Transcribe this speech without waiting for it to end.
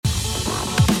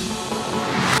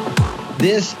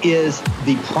This is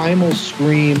the primal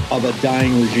scream of a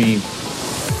dying regime.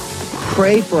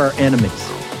 Pray for our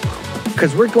enemies,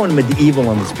 because we're going medieval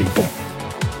on these people.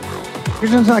 You're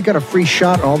not got a free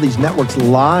shot on all these networks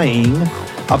lying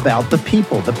about the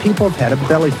people. The people have had a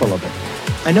belly full of it.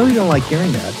 I know you don't like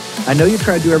hearing that. I know you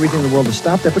try to do everything in the world to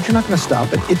stop that, but you're not going to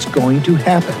stop it. It's going to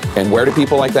happen. And where do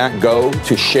people like that go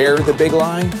to share the big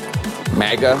lie?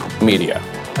 MAGA media.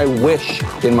 I wish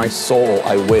in my soul,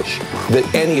 I wish that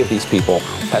any of these people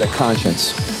had a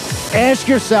conscience. Ask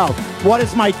yourself, what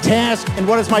is my task and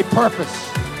what is my purpose?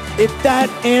 If that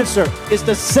answer is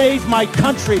to save my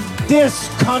country, this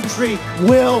country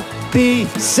will be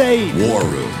saved. War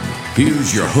Room.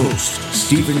 Here's your host,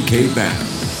 Stephen K. Bannon.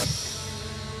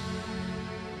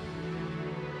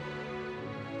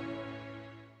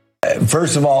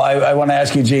 First of all, I want to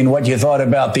ask you, Gene, what you thought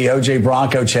about the O.J.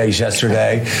 Bronco chase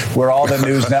yesterday, where all the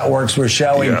news networks were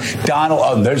showing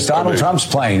there's Donald Trump's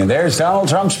plane, and there's Donald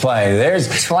Trump's plane,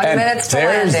 there's 20 minutes to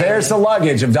there's the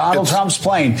luggage of Donald Trump's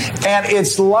plane, and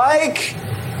it's like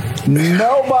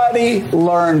nobody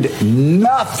learned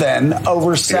nothing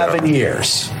over 7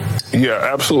 years. Yeah,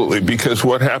 absolutely. Because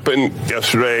what happened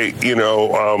yesterday,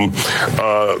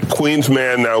 Queens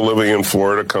man now living in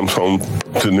Florida comes home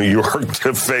to New York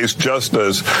to face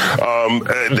justice.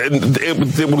 And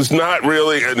it was not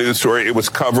really a news story. It was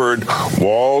covered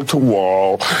wall to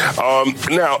wall.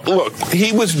 Now, look,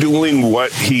 he was doing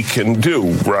what he can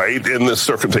do, right, in this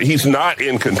circumstance. He's not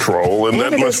in control, and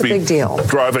that must be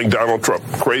driving Donald Trump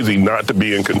crazy not to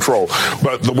be in control.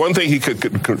 But the one thing he could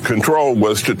control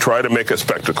was to try to make a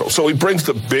spectacle. So he brings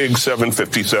the big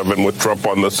 757 with Trump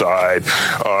on the side,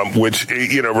 which,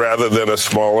 rather than a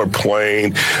smaller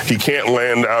plane. He can't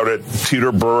land out at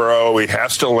Teterboro. He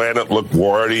has to land at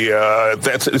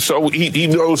LaGuardia. So he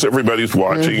knows everybody's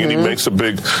watching, and he makes a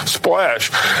big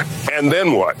splash. And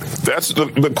then what? That's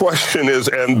the question is,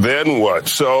 and then what?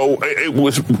 So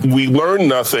we learned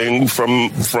nothing from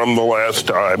the last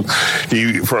time.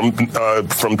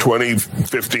 From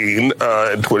 2015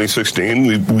 and 2016,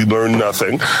 we learned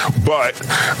nothing. But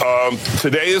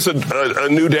today is a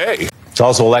new day. It's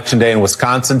also Election Day in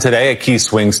Wisconsin today, a key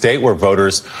swing state where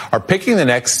voters are picking the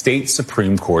next state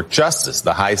Supreme Court justice.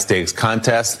 The high-stakes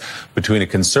contest between a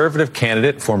conservative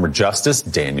candidate, former Justice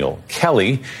Daniel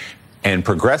Kelly, and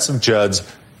progressive judge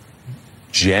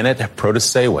Janet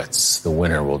Protasewicz. The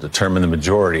winner will determine the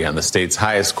majority on the state's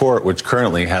highest court, which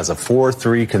currently has a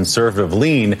 4-3 conservative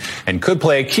lean and could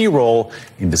play a key role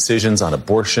in decisions on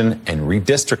abortion and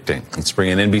redistricting. Let's bring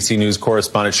in NBC News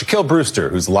correspondent Shaquille Brewster,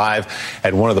 who's live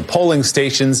at one of the polling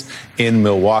stations in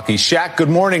Milwaukee. Shaq, good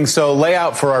morning. So lay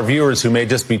out for our viewers who may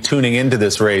just be tuning into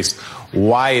this race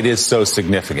why it is so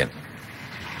significant.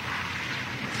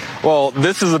 Well,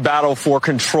 this is a battle for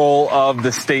control of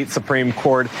the state Supreme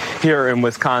Court here in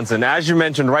Wisconsin. As you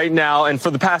mentioned, right now, and for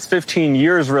the past 15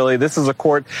 years, really, this is a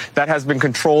court that has been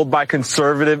controlled by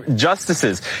conservative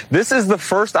justices. This is the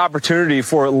first opportunity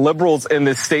for liberals in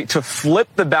this state to flip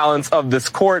the balance of this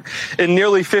court in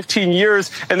nearly 15 years.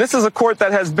 And this is a court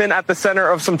that has been at the center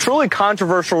of some truly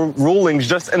controversial rulings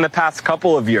just in the past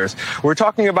couple of years. We're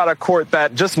talking about a court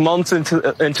that just months into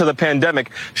the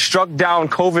pandemic struck down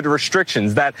COVID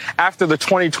restrictions, that after the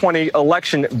 2020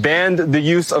 election banned the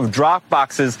use of drop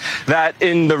boxes, that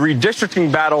in the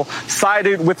redistricting battle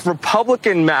sided with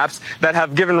Republican maps that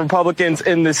have given Republicans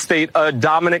in this state a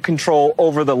dominant control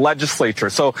over the legislature.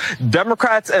 So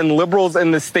Democrats and liberals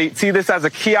in the state see this as a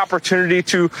key opportunity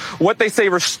to, what they say,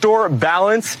 restore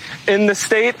balance in the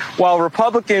state, while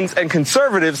Republicans and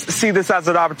conservatives see this as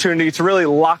an opportunity to really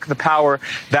lock the power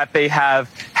that they have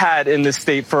had in this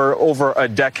state for over a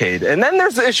decade. And then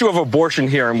there's the issue of abortion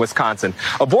here in Wisconsin.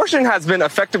 Abortion has been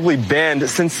effectively banned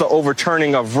since the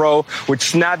overturning of Roe, which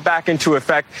snapped back into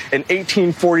effect an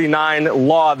 1849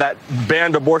 law that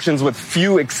banned abortions with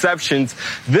few exceptions.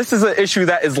 This is an issue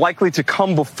that is likely to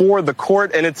come before the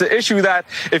court, and it's an issue that,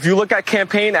 if you look at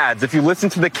campaign ads, if you listen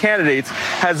to the candidates,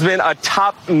 has been a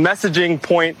top messaging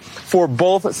point for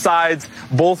both sides,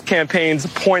 both campaigns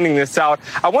pointing this out.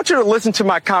 I want you to listen to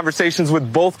my conversations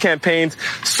with both campaigns,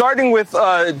 starting with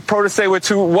Protasewicz,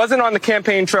 who wasn't on the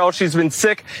campaign trail. She's been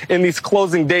sick in these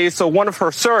closing days, so one of her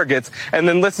surrogates, and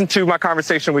then listen to my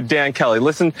conversation with Dan Kelly.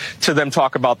 Listen to them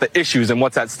talk about the issues and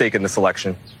what's at stake in this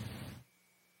election.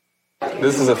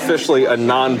 This is officially a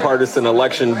nonpartisan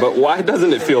election, but why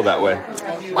doesn't it feel that way?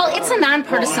 Well, it's a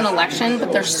nonpartisan election,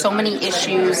 but there's so many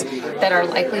issues that are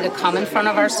likely to come in front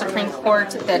of our Supreme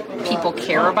Court that people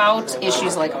care about.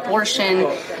 Issues like abortion,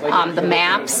 the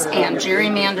maps and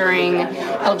gerrymandering,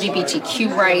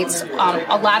 LGBTQ rights.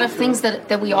 A lot of things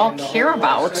that we all care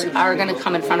about are going to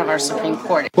come in front of our Supreme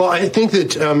Court. Well, I think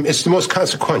that it's the most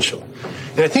consequential.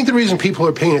 And I think the reason people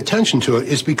are paying attention to it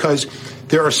is because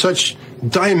there are such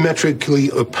diametrically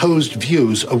opposed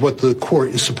views of what the court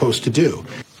is supposed to do.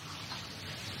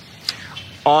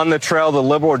 On the trail, the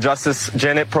liberal Justice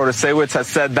Janet Protasewicz has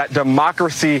said that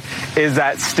democracy is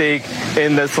at stake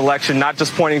in this election, not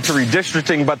just pointing to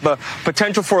redistricting, but the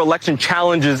potential for election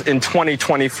challenges in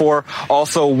 2024.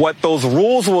 Also, what those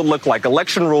rules will look like,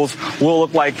 election rules will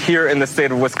look like here in the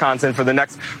state of Wisconsin for the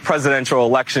next presidential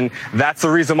election. That's the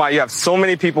reason why you have so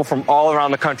many people from all around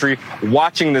the country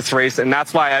watching this race. And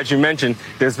that's why, as you mentioned,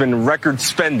 there's been record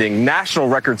spending, national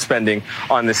record spending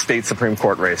on the state Supreme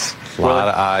Court race. A lot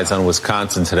of eyes on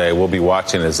Wisconsin today. We'll be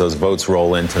watching as those votes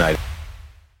roll in tonight.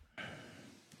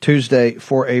 Tuesday,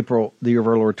 4 April, the year of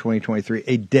our Lord 2023,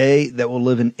 a day that will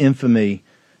live in infamy.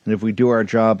 And if we do our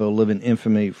job, it will live in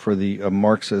infamy for the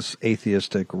Marxist,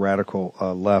 atheistic, radical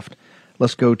left.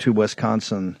 Let's go to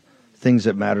Wisconsin. Things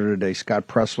that matter today. Scott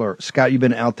Pressler. Scott, you've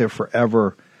been out there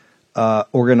forever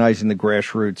organizing the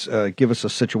grassroots. Give us a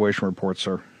situation report,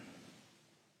 sir.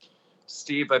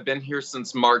 Steve, I've been here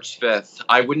since March 5th.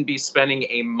 I wouldn't be spending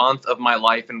a month of my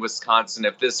life in Wisconsin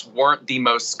if this weren't the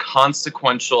most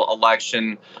consequential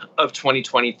election of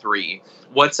 2023.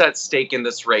 What's at stake in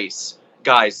this race?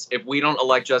 Guys, if we don't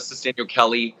elect Justice Daniel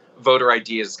Kelly, voter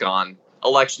ID is gone.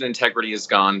 Election integrity is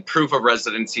gone. Proof of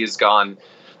residency is gone.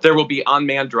 There will be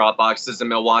unmanned drop boxes in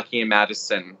Milwaukee and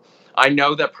Madison. I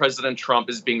know that President Trump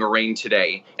is being arraigned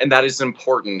today, and that is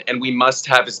important, and we must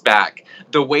have his back.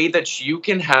 The way that you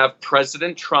can have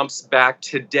President Trump's back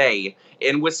today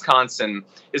in Wisconsin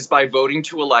is by voting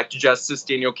to elect Justice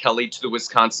Daniel Kelly to the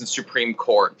Wisconsin Supreme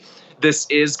Court. This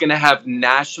is going to have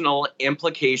national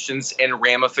implications and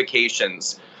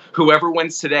ramifications. Whoever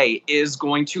wins today is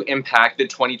going to impact the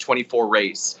 2024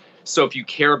 race. So if you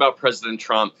care about President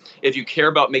Trump, if you care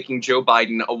about making Joe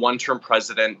Biden a one-term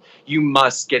president, you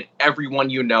must get everyone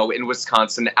you know in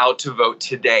Wisconsin out to vote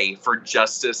today for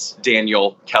Justice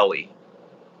Daniel Kelly.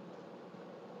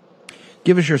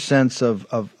 Give us your sense of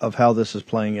how this is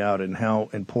playing out and how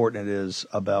important it is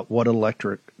about what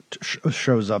electorate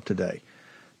shows up today.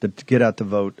 The get out the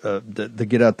vote, the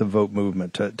get out the vote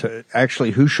movement. To actually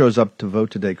who shows up to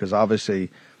vote today, because obviously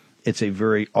it's a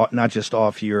very not just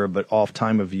off year, but off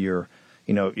time of year.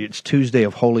 You know, it's Tuesday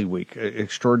of Holy Week,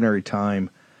 extraordinary time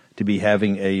to be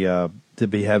having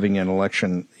an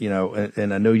election. You know,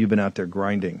 and I know you've been out there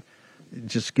grinding.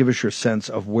 Just give us your sense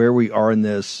of where we are in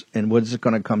this, and what is it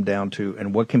going to come down to,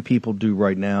 and what can people do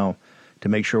right now to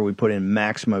make sure we put in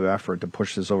maximum effort to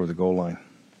push this over the goal line.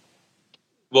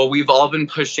 Well, we've all been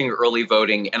pushing early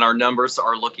voting, and our numbers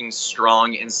are looking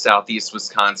strong in southeast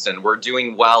Wisconsin. We're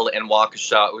doing well in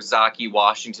Waukesha, Ozaukee,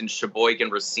 Washington, Sheboygan,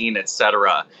 Racine,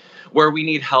 etc. Where we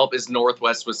need help is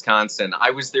northwest Wisconsin.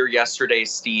 I was there yesterday,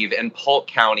 Steve, in Polk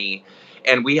County,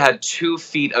 and we had 2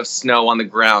 feet of snow on the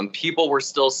ground. People were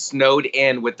still snowed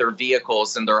in with their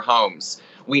vehicles and their homes.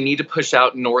 We need to push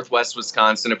out northwest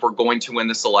Wisconsin if we're going to win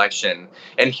this election.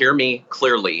 And hear me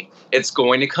clearly, it's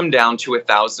going to come down to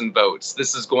 1,000 votes.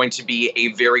 This is going to be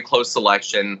a very close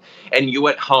election, and you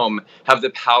at home have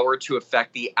the power to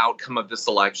affect the outcome of this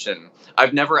election.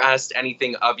 I've never asked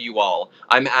anything of you all.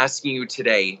 I'm asking you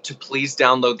today to please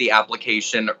download the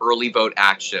application Early Vote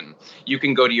Action. You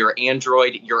can go to your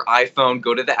Android, your iPhone,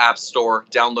 go to the App Store,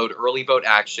 download Early Vote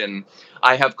Action.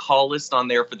 I have call list on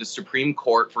there for the Supreme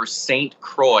Court for St.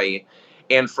 Croix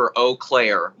and for Eau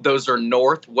Claire. Those are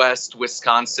northwest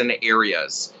Wisconsin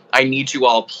areas. I need you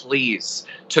all, please,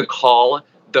 to call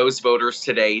those voters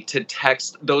today, to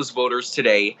text those voters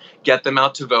today, get them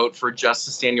out to vote for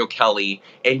Justice Daniel Kelly,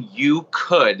 and you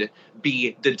could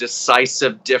be the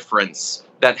decisive difference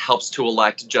that helps to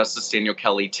elect Justice Daniel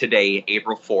Kelly today,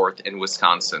 April 4th in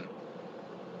Wisconsin.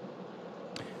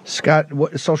 Scott,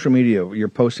 what social media? You're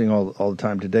posting all the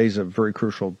time. Today's a very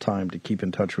crucial time to keep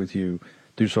in touch with you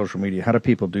through social media. How do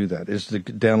people do that? Is to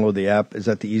download the app? Is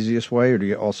that the easiest way, or do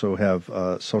you also have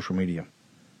social media?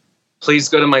 Please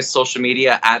go to my social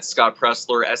media at Scott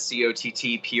Pressler,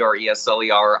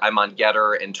 SCOTTPRESLER. I'm on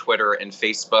Getter and Twitter and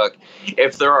Facebook.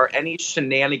 If there are any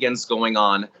shenanigans going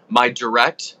on, my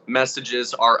direct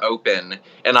messages are open,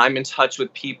 and I'm in touch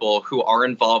with people who are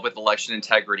involved with election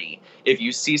integrity. If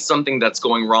you see something that's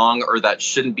going wrong or that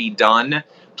shouldn't be done,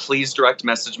 please direct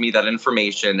message me that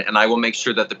information, and I will make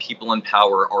sure that the people in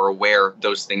power are aware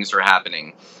those things are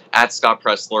happening. At Scott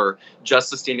Pressler,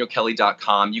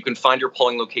 justicedanielkelly.com. You can find your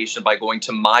polling location by going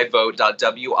to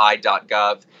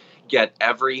myvote.wi.gov. Get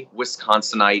every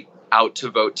Wisconsinite out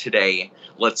to vote today.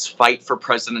 Let's fight for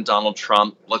President Donald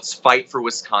Trump. Let's fight for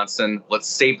Wisconsin. Let's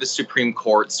save the Supreme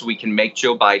Court so we can make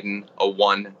Joe Biden a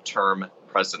one-term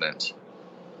president.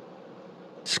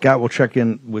 Scott, we'll check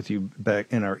in with you back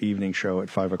in our evening show at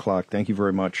 5 o'clock. Thank you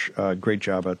very much. Great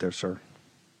job out there, sir.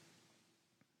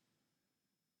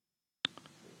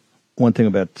 One thing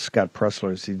about Scott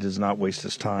Pressler is he does not waste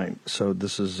his time. So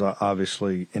this is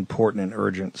obviously important and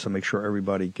urgent. So make sure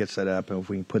everybody gets that app. And if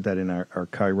we can put that in our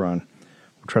Chiron,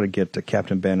 we'll try to get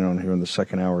Captain Bannon on here in the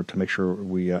second hour to make sure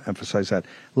we emphasize that.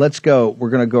 Let's go.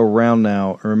 We're going to go around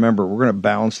now. And remember, we're going to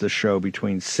balance this show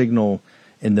between Signal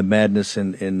and the madness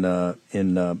in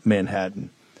Manhattan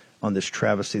on this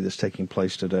travesty that's taking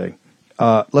place today.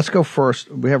 Let's go first.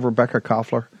 We have Rebecca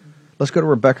Koffler. Let's go to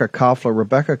Rebecca Koffler.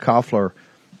 Rebecca Koffler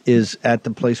is at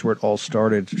the place where it all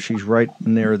started. She's right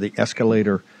near the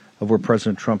escalator of where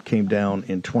President Trump came down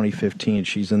in 2015.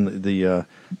 She's in the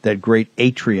that great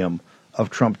atrium of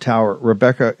Trump Tower.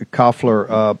 Rebecca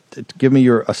Koffler, give me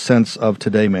a sense of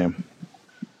today, ma'am.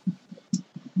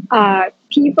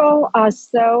 People are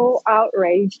so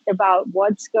outraged about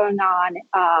what's going on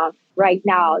right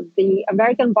now. The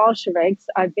American Bolsheviks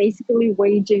are basically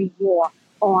waging war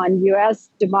on U.S.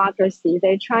 democracy.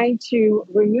 They're trying to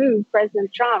remove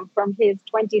President Trump from his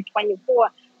 2024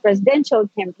 presidential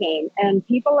campaign, and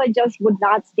people would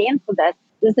not stand for that.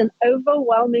 There's an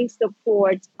overwhelming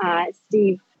support,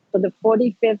 Steve, for the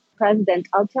 45th president.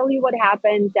 I'll tell you what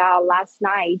happened last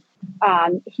night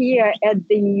here at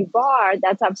the bar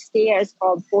that's upstairs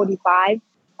called 45.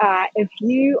 A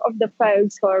few of the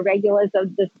folks who are regulars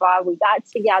of this bar, we got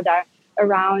together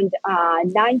around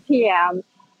 9 p.m.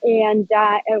 And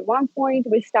at one point,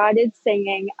 we started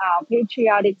singing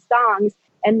patriotic songs.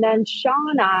 And then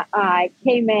Shauna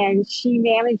came in. She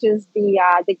manages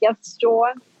the gift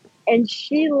store. And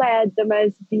she led the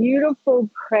most beautiful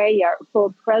prayer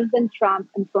for President Trump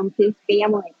and for his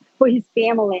family.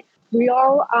 We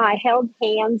all held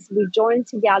hands. We joined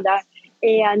together.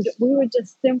 And we were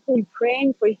just simply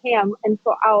praying for him and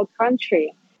for our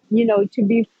country, to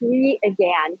be free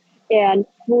again, and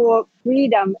for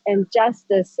freedom and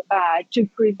justice to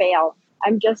prevail.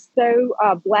 I'm just so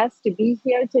blessed to be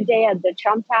here today at the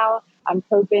Trump Tower. I'm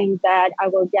hoping that I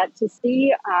will get to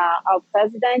see our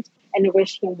president and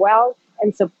wish him well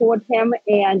and support him.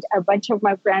 And a bunch of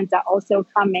my friends are also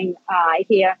coming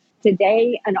here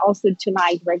today. And also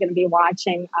tonight, we're going to be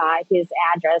watching his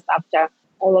address after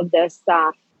all of this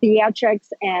theatrics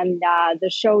and the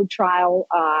show trial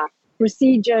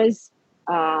procedures,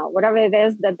 whatever it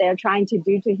is that they're trying to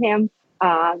do to him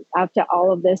after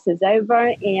all of this is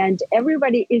over. And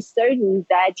everybody is certain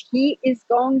that he is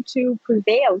going to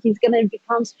prevail. He's going to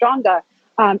become stronger.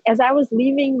 As I was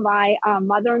leaving my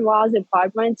mother-in-law's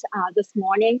apartment this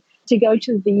morning to go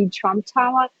to the Trump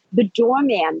Tower, the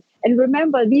doorman, and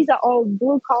remember, these are all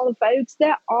blue-collar folks.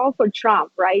 They're all for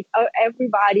Trump, right?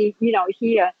 Everybody,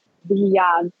 here,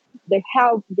 the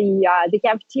help, the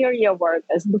cafeteria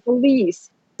workers, the police.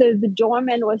 So the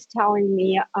doorman was telling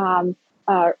me,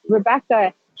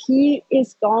 Rebecca, he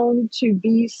is going to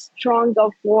be stronger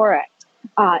for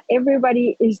it.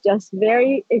 Everybody is just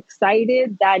very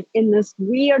excited that in this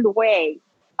weird way,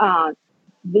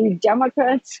 the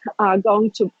Democrats are going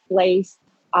to place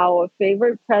our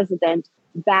favorite president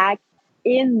back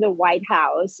in the White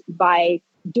House by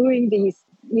doing these,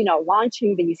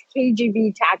 launching these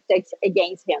KGB tactics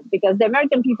against him, because the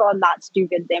American people are not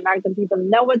stupid. The American people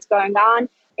know what's going on,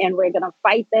 and we're going to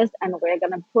fight this, and we're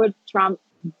going to put Trump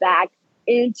back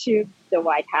into the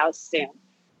White House soon.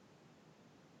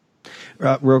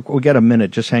 We got a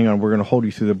minute. Just hang on. We're going to hold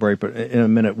you through the break, but in a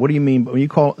minute, what do you mean? When you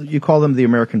call them the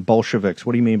American Bolsheviks,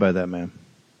 what do you mean by that, ma'am?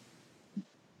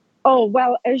 Oh,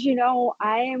 well, as you know,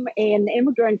 I am an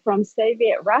immigrant from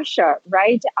Soviet Russia,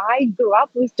 right? I grew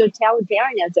up with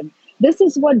totalitarianism. This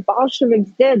is what Bolsheviks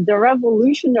did, the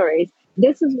revolutionaries.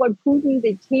 This is what Putin,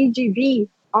 the KGB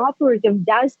operative,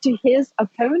 does to his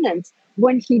opponents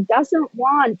when he doesn't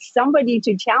want somebody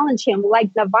to challenge him,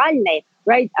 like Navalny,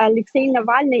 right? Alexei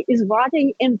Navalny is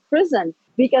rotting in prison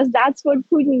because that's what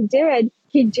Putin did.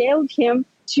 He jailed him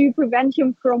to prevent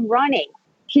him from running.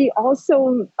 He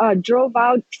also drove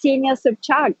out Ksenia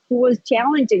Sobchak, who was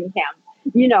challenging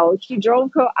him. He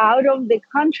drove her out of the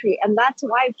country. And that's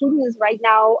why Putin is right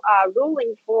now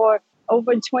ruling for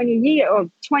over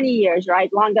 20 years,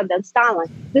 right? Longer than Stalin.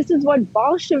 This is what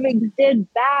Bolsheviks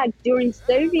did back during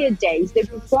Soviet days. They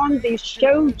performed these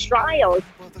show trials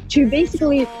to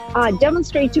basically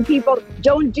demonstrate to people,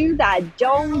 don't do that.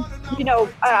 Don't,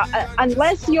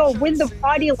 unless you're with the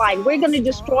party line, we're going to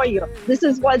destroy you. This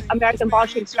is what American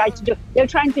Bolsheviks tried to do. They're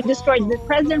trying to destroy the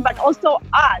president, but also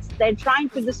us. They're trying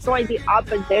to destroy the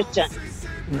opposition.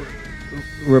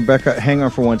 Rebecca, hang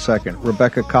on for 1 second.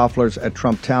 Rebecca Koffler's at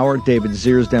Trump Tower. David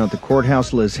Zier's down at the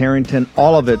courthouse. Liz Harrington.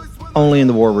 All of it only in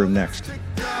the War Room next.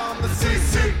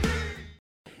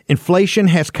 Inflation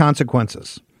has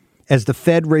consequences. As the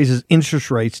Fed raises interest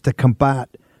rates to combat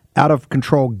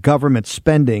out-of-control government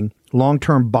spending,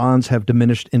 long-term bonds have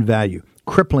diminished in value,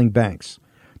 crippling banks.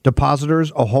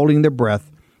 Depositors are holding their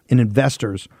breath, and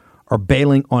investors are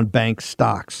bailing on bank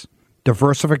stocks.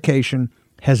 Diversification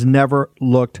has never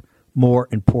looked more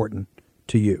important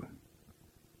to you.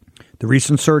 The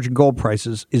recent surge in gold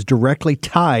prices is directly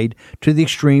tied to the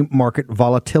extreme market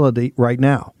volatility right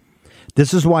now.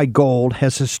 This is why gold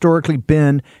has historically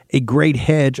been a great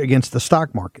hedge against the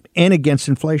stock market and against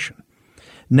inflation.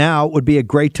 Now would be a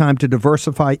great time to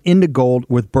diversify into gold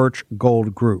with Birch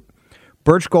Gold Group.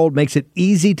 Birch Gold makes it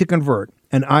easy to convert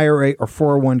an IRA or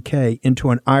 401k into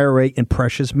an IRA in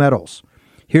precious metals.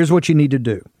 Here's what you need to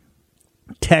do.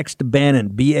 Text Bannon,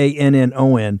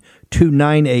 Bannon, to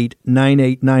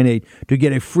 989898 to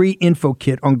get a free info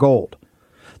kit on gold.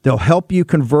 They'll help you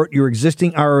convert your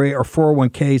existing IRA or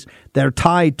 401ks that are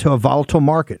tied to a volatile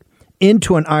market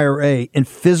into an IRA in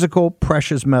physical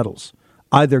precious metals,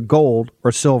 either gold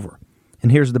or silver.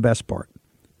 And here's the best part.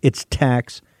 It's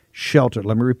tax sheltered.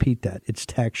 Let me repeat that. It's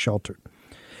tax sheltered.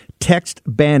 Text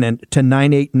Bannon to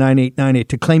 989898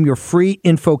 to claim your free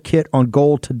info kit on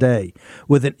gold today.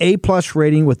 With an A-plus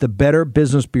rating with the Better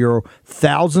Business Bureau,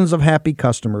 thousands of happy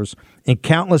customers, and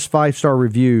countless five-star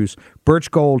reviews, Birch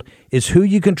Gold is who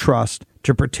you can trust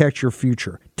to protect your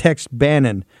future. Text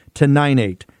Bannon to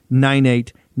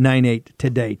 989898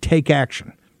 today. Take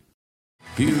action.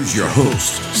 Here's your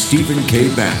host, Stephen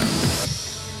K. Bannon.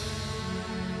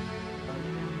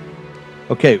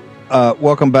 Okay.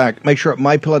 Welcome back. Make sure at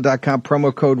MyPillow.com,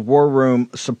 promo code War Room,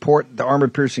 support the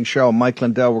armor-piercing show. Mike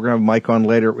Lindell, we're going to have Mike on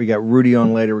later. We got Rudy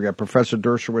on later. We got Professor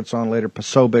Dershowitz on later.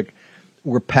 Posobiec.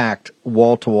 We're packed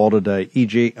wall-to-wall today.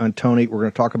 E.G. and Tony, we're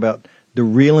going to talk about the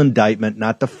real indictment,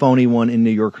 not the phony one in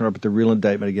New York, but the real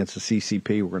indictment against the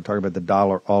CCP. We're going to talk about the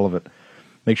dollar, all of it.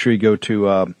 Make sure you go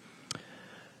to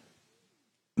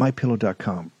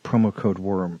MyPillow.com, promo code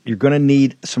War Room. You're going to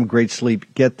need some great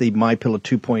sleep. Get the MyPillow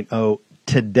 2.0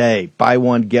 today. Buy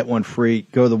one, get one free.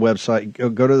 Go to the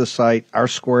website. Go to the site, our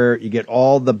square. You get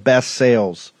all the best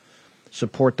sales.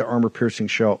 Support the armor-piercing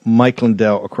show. Mike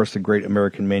Lindell, of course, the great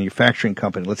American manufacturing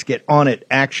company. Let's get on it.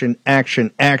 Action,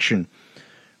 action, action.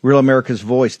 Real America's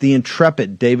Voice. The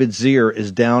intrepid David Zier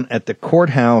is down at the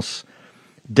courthouse.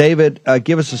 David,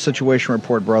 give us a situation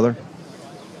report, brother.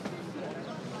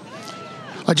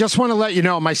 I just want to let you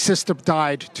know, my sister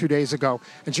died 2 days ago,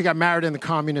 and she got married in the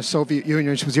Communist Soviet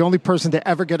Union. She was the only person to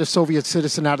ever get a Soviet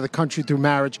citizen out of the country through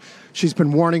marriage. She's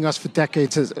been warning us for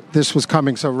decades as this was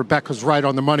coming, so Rebecca's right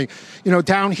on the money.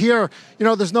 Down here,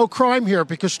 there's no crime here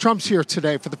because Trump's here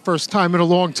today for the first time in a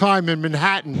long time in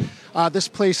Manhattan. This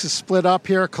place is split up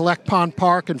here, Collect Pond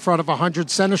Park in front of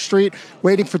 100 Center Street,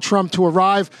 waiting for Trump to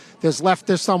arrive. There's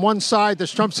leftists on one side,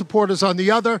 there's Trump supporters on the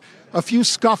other, a few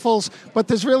scuffles, but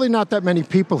there's really not that many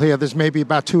people here. There's maybe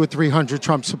about 200 or 300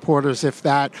 Trump supporters, if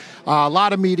that. A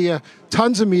lot of media,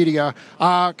 tons of media.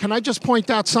 Can I just point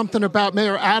out something about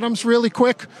Mayor Adams really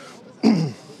quick?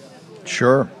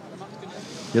 Sure.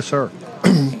 Yes, sir.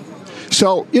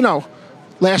 So,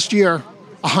 last year,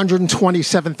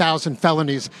 127,000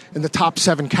 felonies in the top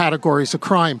 7 categories of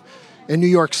crime in New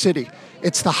York City.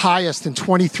 It's the highest in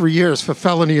 23 years for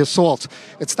felony assaults.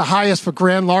 It's the highest for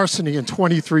grand larceny in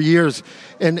 23 years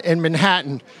in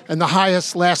Manhattan. And the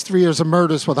highest last 3 years of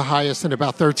murders were the highest in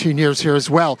about 13 years here as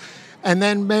well. And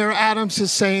then Mayor Adams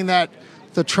is saying that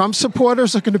the Trump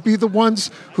supporters are going to be the ones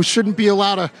who shouldn't be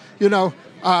allowed to,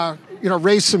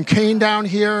 raise some cane down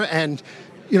here. And,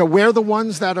 we're the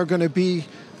ones that are going to be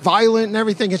violent and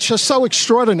everything. It's just so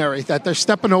extraordinary that they're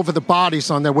stepping over the bodies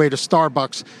on their way to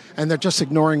Starbucks and they're just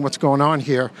ignoring what's going on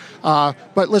here.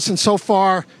 But listen, so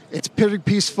far, it's pretty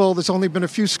peaceful. There's only been a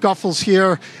few scuffles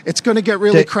here. It's going to get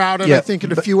really crowded, I think,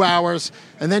 in a few hours.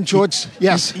 And then George,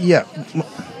 yes. Yeah.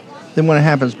 Then when it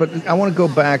happens. But I want to go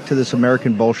back to this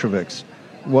American Bolsheviks,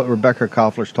 what Rebecca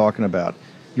Koffler's talking about.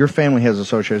 Your family has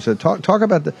associated. So talk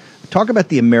about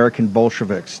the American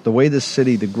Bolsheviks. The way this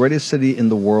city, the greatest city in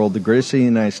the world, the greatest city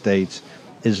in the United States,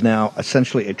 is now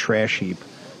essentially a trash heap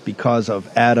because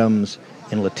of Adams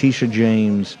and Letitia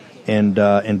James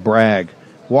and Bragg.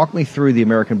 Walk me through the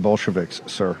American Bolsheviks,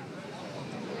 sir.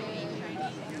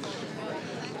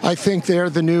 I think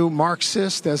they're the new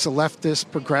Marxist. There's a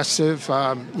leftist, progressive,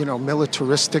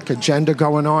 militaristic agenda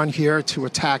going on here to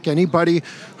attack anybody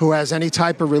who has any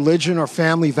type of religion or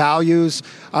family values.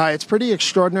 It's pretty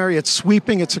extraordinary. It's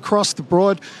sweeping. It's across the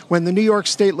board. When the New York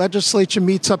State legislature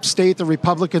meets upstate, the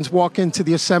Republicans walk into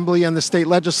the assembly and the state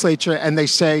legislature and they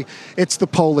say it's the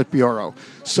Politburo.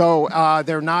 So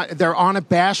they're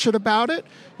unabashed about it.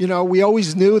 You know, we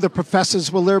always knew the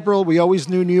professors were liberal. We always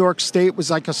knew New York State was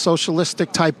like a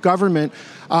socialistic type government.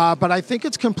 But I think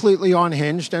it's completely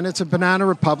unhinged, and it's a banana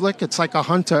republic. It's like a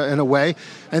junta in a way,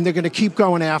 and they're going to keep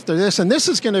going after this. And this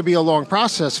is going to be a long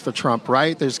process for Trump,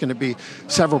 right? There's going to be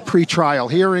several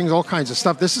pretrial hearings, all kinds of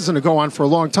stuff. This is going to go on for a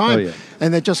long time,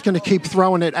 and they're just going to keep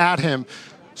throwing it at him.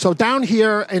 So down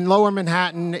here in Lower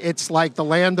Manhattan, it's like the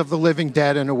land of the living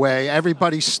dead in a way.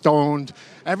 Everybody's stoned.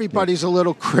 Everybody's a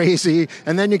little crazy.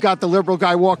 And then you got the liberal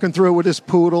guy walking through with his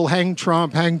poodle, hang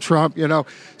Trump, you know.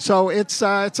 So it's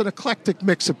an eclectic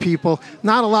mix of people.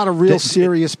 Not a lot of real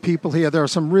serious people here. There are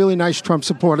some really nice Trump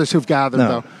supporters who've gathered,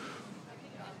 though.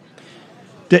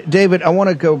 David, I want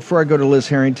to go, before I go to Liz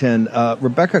Harrington,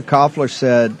 Rebecca Koffler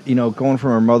said, you know, going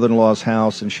from her mother-in-law's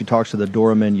house, and she talks to the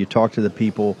doorman, you talk to the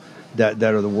people that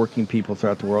are the working people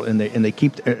throughout the world, and they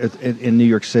keep in New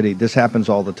York City. This happens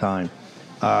all the time.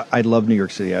 I love New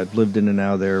York City. I've lived in and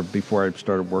out there before I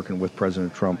started working with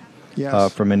President Trump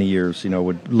for many years. You know,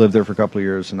 would live there for a couple of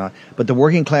years, but the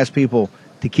working class people,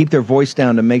 to keep their voice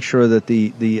down, to make sure that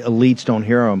the elites don't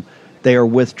hear them, they are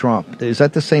with Trump. Is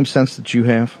that the same sense that you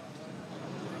have?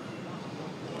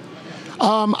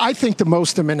 I think the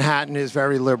most of Manhattan is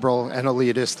very liberal and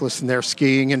elitist. Listen, they're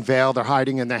skiing in Vail. They're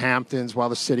hiding in the Hamptons while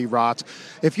the city rots.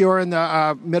 If you're in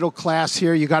the middle class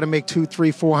here, you got to make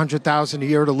 $200,000-$400,000 a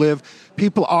year to live.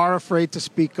 People are afraid to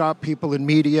speak up. People in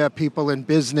media, people in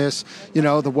business, you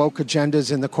know, the woke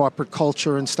agendas in the corporate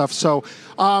culture and stuff. So,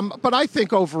 but I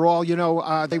think overall, you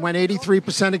know, they went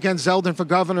 83% against Zeldin for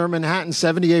governor of Manhattan,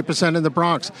 78% in the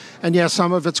Bronx. And yeah,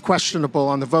 some of it's questionable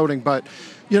on the voting, but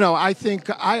you know, I think,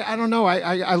 I don't know,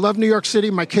 I love New York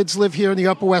City. My kids live here in the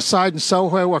Upper West Side in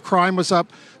Soho, where crime was up.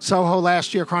 Soho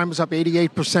last year, crime was up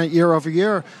 88% year over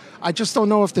year. I just don't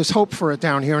know if there's hope for it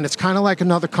down here, and it's kind of like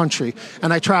another country.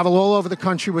 And I travel all over the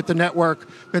country with the network,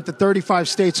 been to 35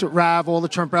 states at RAV, all the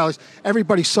Trump rallies.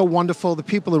 Everybody's so wonderful. The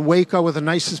people in Waco are the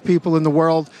nicest people in the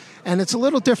world. And it's a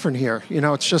little different here. You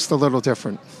know, it's just a little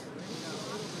different.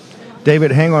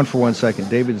 David, hang on for 1 second.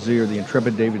 David Zier, the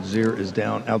intrepid David Zier, is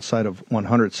down outside of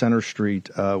 100 Center Street,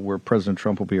 where President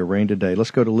Trump will be arraigned today.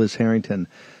 Let's go to Liz Harrington,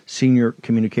 Senior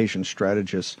Communications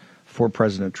Strategist for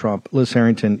President Trump. Liz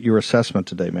Harrington, your assessment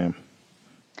today, ma'am.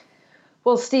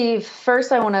 Well, Steve,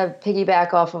 first I want to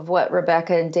piggyback off of what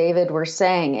Rebecca and David were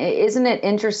saying. Isn't it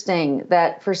interesting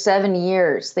that for 7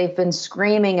 years they've been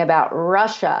screaming about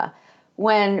Russia,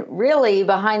 when really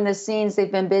behind the scenes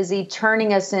they've been busy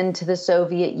turning us into the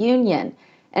Soviet Union.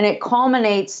 And it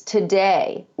culminates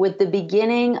today with the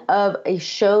beginning of a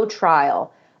show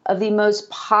trial of the most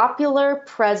popular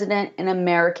president in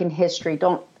American history.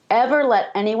 Don't ever let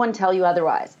anyone tell you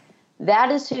otherwise.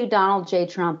 That is who Donald J.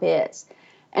 Trump is.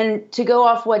 And to go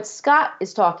off what Scott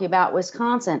is talking about,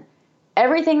 Wisconsin,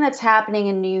 everything that's happening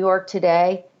in New York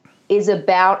today is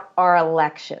about our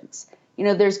elections. You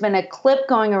know, there's been a clip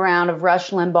going around of Rush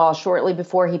Limbaugh shortly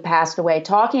before he passed away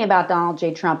talking about Donald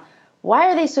J. Trump. Why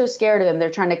are they so scared of him?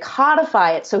 They're trying to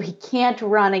codify it so he can't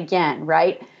run again,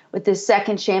 right? With this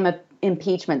second shame of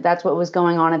impeachment. That's what was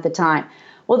going on at the time.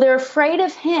 Well, they're afraid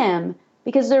of him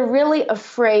because they're really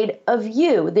afraid of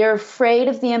you. They're afraid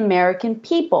of the American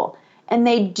people. And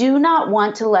they do not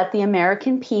want to let the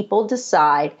American people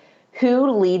decide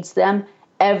who leads them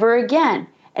ever again.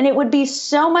 And it would be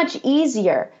so much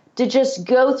easier to just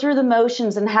go through the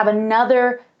motions and have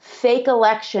another fake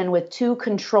election with two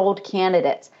controlled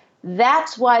candidates.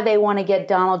 That's why they want to get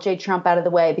Donald J. Trump out of the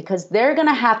way, because they're going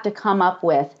to have to come up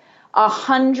with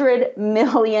 100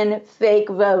 million fake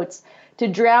votes to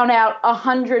drown out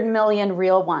 100 million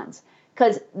real ones.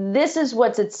 Because this is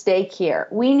what's at stake here.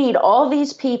 We need all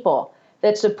these people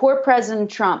that support President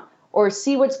Trump or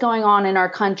see what's going on in our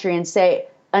country and say,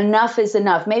 enough is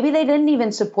enough. Maybe they didn't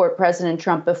even support President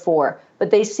Trump before,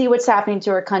 but they see what's happening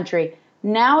to our country.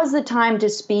 Now is the time to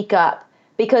speak up,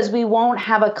 because we won't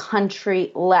have a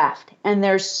country left. And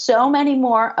there's so many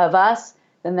more of us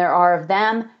than there are of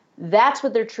them. That's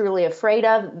what they're truly afraid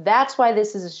of. That's why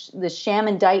the sham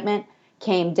indictment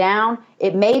came down.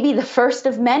 It may be the first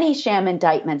of many sham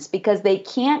indictments, because they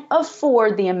can't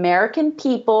afford the American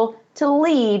people to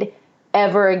lead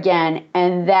ever again.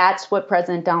 And that's what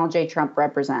President Donald J. Trump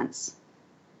represents.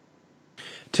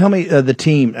 Tell me the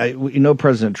team. You know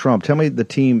President Trump. Tell me the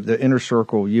team, the inner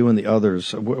circle, you and the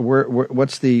others.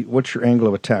 What's your angle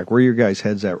of attack? Where are your guys'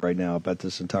 heads at right now about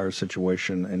this entire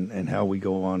situation and how we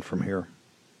go on from here?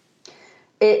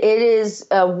 It is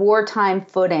a wartime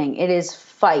footing. It is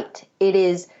fight. It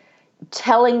is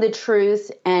telling the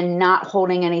truth and not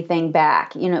holding anything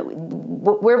back. You know,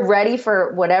 we're ready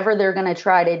for whatever they're going to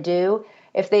try to do.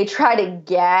 If they try to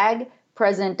gag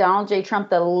President Donald J.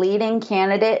 Trump, the leading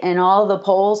candidate in all the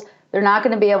polls, they're not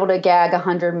going to be able to gag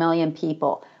 100 million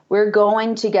people. We're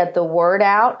going to get the word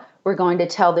out. We're going to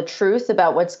tell the truth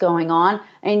about what's going on.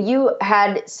 And you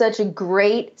had such a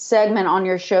great segment on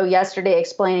your show yesterday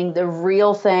explaining the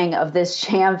real thing of this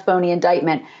sham phony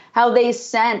indictment, how they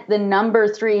sent the number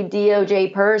 3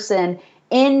 DOJ person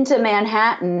into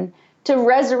Manhattan to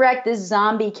resurrect this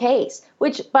zombie case,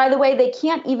 which, by the way, they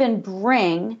can't even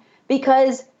bring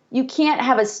because you can't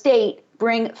have a state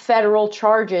bring federal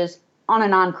charges on a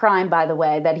non-crime, by the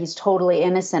way, that he's totally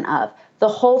innocent of. The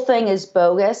whole thing is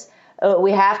bogus.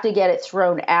 We have to get it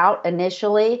thrown out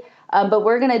initially, but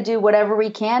we're going to do whatever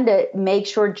we can to make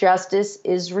sure justice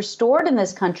is restored in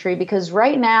this country, because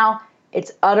right now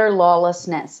it's utter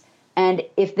lawlessness. And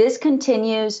if this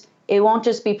continues, it won't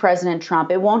just be President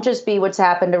Trump. It won't just be what's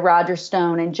happened to Roger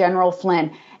Stone and General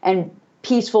Flynn and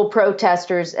peaceful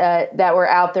protesters that were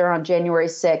out there on January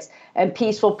 6th and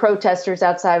peaceful protesters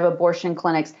outside of abortion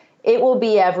clinics. It will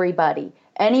be everybody.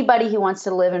 Anybody who wants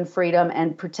to live in freedom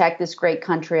and protect this great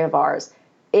country of ours.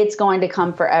 It's going to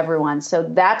come for everyone. So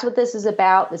that's what this is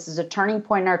about. This is a turning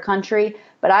point in our country.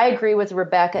 But I agree with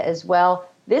Rebecca as well.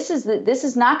 This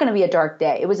is not going to be a dark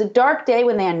day. It was a dark day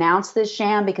when they announced this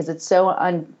sham because it's so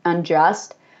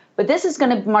unjust. But this is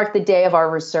going to mark the day of our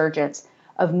resurgence,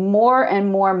 of more and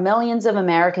more millions of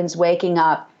Americans waking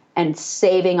up and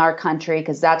saving our country,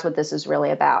 because that's what this is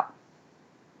really about.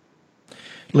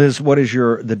 Liz, what is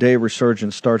the day of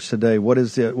resurgence starts today?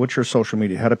 What's your social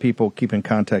media? How do people keep in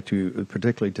contact with you,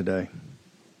 particularly today?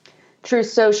 Truth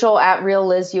Social at Real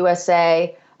Liz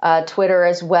USA, Twitter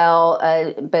as well.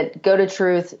 But go to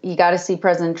Truth. You got to see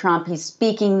President Trump. He's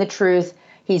speaking the truth.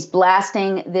 He's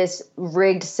blasting this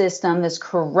rigged system, this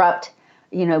corrupt,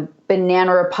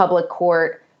 banana republic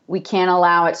court. We can't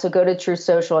allow it. So go to Truth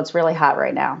Social. It's really hot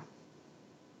right now.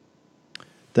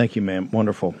 Thank you, ma'am.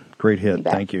 Wonderful. Great hit.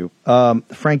 Thank you.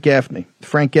 Frank Gaffney,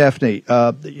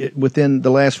 within the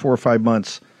last 4 or 5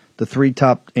 months, the 3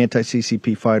 top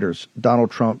anti-CCP fighters, Donald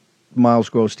Trump, Miles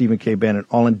Grove, Stephen K. Bannon,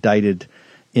 all indicted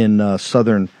in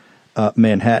southern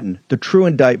Manhattan. The true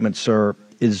indictment, sir,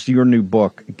 is your new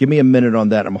book. Give me a minute on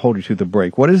that. I'm holding you through the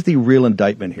break. What is the real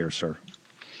indictment here, sir?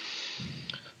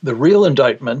 The real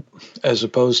indictment, as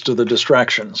opposed to the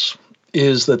distractions,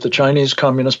 is that the Chinese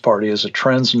Communist Party is a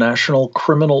transnational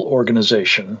criminal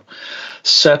organization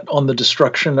set on the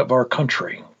destruction of our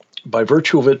country. By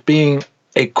virtue of it being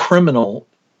a criminal,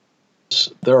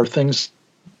 there are things to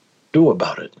do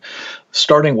about it,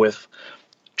 starting with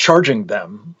charging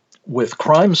them with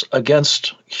crimes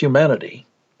against humanity,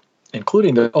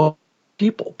 including their own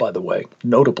people, by the way.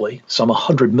 Notably, some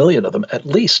 100 million of them at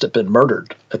least have been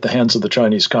murdered at the hands of the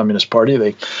Chinese Communist Party.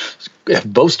 They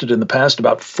have boasted in the past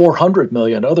about 400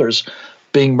 million others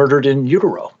being murdered in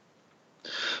utero.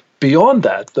 Beyond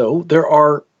that, though, there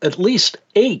are at least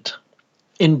 8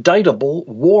 indictable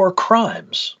war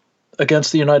crimes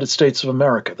against the United States of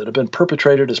America that have been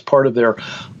perpetrated as part of their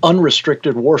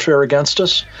unrestricted warfare against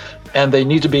us, and they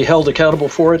need to be held accountable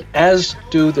for it, as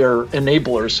do their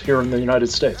enablers here in the United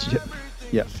States.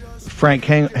 Yeah. Frank,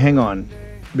 hang on,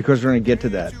 because we're going to get to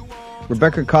that.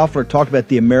 Rebecca Koffler talked about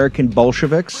the American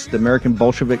Bolsheviks, the American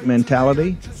Bolshevik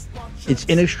mentality. It's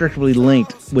inextricably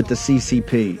linked with the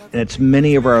CCP, and it's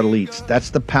many of our elites.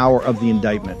 That's the power of the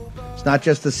indictment. It's not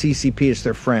just the CCP, it's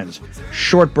their friends.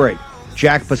 Short break.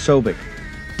 Jack Posobiec,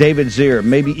 David Zier,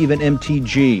 maybe even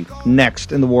MTG,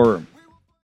 next in the War Room.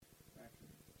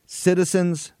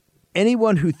 Citizens,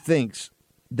 anyone who thinks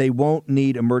they won't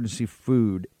need emergency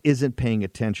food isn't paying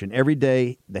attention. Every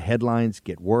day, the headlines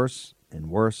get worse and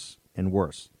worse and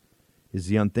worse. Is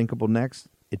the unthinkable next?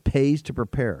 It pays to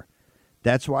prepare.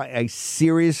 That's why I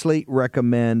seriously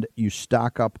recommend you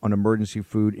stock up on emergency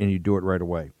food and you do it right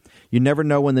away. You never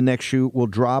know when the next shoe will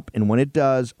drop, and when it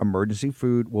does, emergency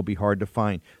food will be hard to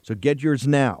find. So get yours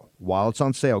now while it's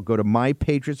on sale. Go to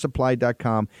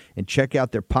mypatriotsupply.com and check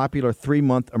out their popular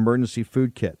 3-month emergency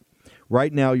food kit.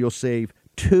 Right now, you'll save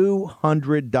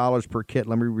 $200 per kit.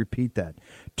 Let me repeat that.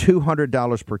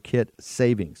 $200 per kit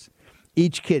savings.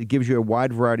 Each kit gives you a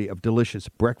wide variety of delicious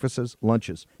breakfasts,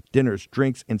 lunches, dinners,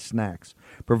 drinks, and snacks,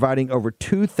 providing over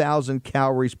 2,000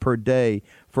 calories per day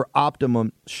for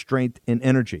optimum strength and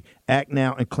energy. Act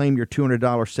now and claim your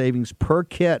 $200 savings per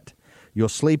kit. You'll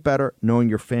sleep better knowing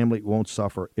your family won't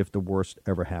suffer if the worst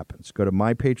ever happens. Go to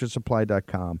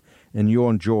mypatriotsupply.com and you'll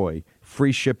enjoy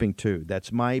free shipping too.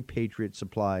 That's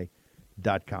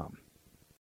mypatriotsupply.com.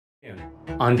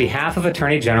 On behalf of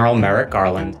Attorney General Merrick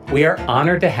Garland, we are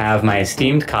honored to have my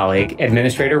esteemed colleague,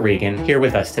 Administrator Regan, here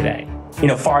with us today. You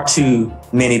know, far too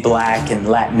many Black and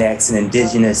Latinx and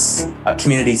indigenous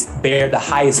communities bear the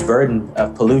highest burden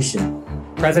of pollution.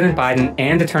 President Biden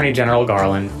and Attorney General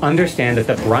Garland understand that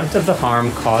the brunt of the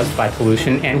harm caused by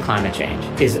pollution and climate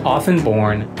change is often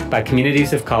borne by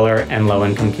communities of color and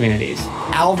low-income communities.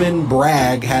 Alvin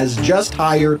Bragg has just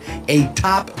hired a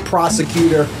top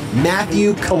prosecutor,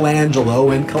 Matthew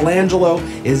Colangelo, and Colangelo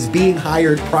is being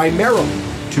hired primarily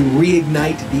to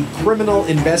reignite the criminal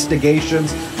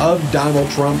investigations of Donald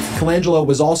Trump. Colangelo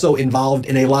was also involved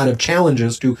in a lot of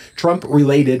challenges to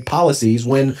Trump-related policies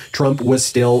when Trump was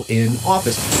still in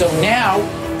office. So now,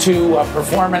 to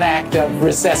perform an act of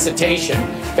resuscitation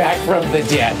back from the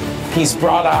dead, he's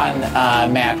brought on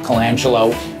Matt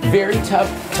Colangelo, very tough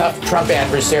Trump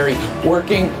adversary,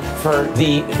 working for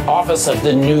the office of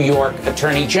the New York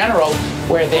Attorney General,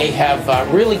 where they have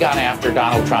really gone after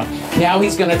Donald Trump. Now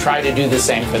he's going to try to do the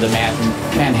same for the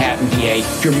Manhattan DA.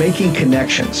 If you're making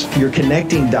connections, you're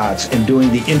connecting dots and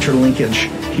doing the interlinkage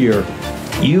here,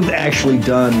 you've actually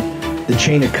done the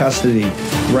chain of custody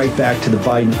right back to the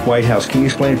Biden White House. Can you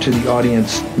explain it to the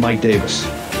audience, Mike Davis?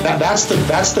 That's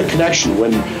the connection.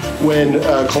 When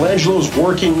Colangelo's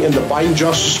working in the Biden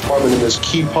Justice Department in this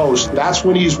key post, that's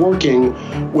when he's working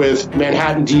with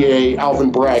Manhattan DA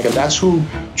Alvin Bragg, and that's who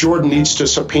Jordan needs to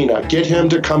subpoena. Get him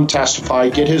to come testify,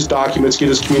 get his documents, get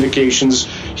his communications.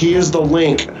 He is the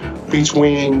link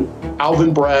between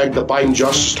Alvin Bragg, the Biden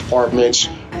Justice Department,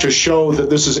 to show that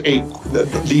this is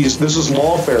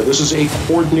lawfare. This is a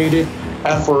coordinated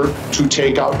effort to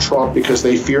take out Trump because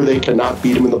they fear they cannot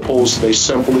beat him in the polls. So they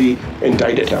simply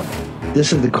indicted him.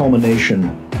 This is the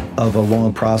culmination of a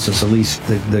long process, at least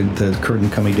the curtain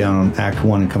coming down on Act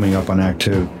 1 and coming up on Act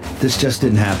 2. This just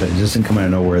didn't happen. It just didn't come out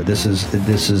of nowhere. This is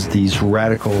these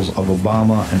radicals of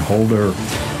Obama and Holder,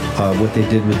 what they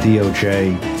did with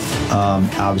DOJ,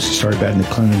 obviously started back in the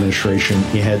Clinton administration.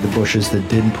 You had the Bushes that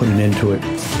didn't put an end to it,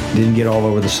 didn't get all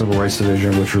over the Civil Rights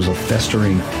Division, which was a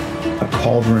festering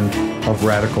cauldron of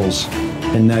radicals,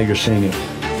 and now you're seeing it.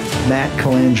 Matt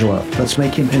Colangelo, let's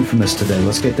make him infamous today.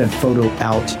 Let's get that photo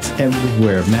out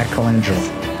everywhere. Matt Colangelo.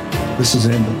 This is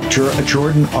him.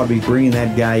 Jordan ought to be bringing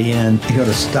that guy in. He ought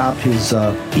to stop his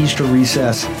Easter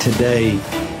recess today,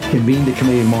 convene the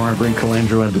committee tomorrow, and bring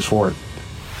Colangelo in before it.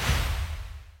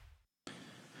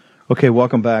 Okay,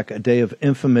 welcome back. A day of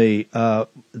infamy.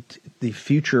 The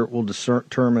future will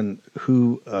determine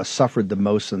who suffered the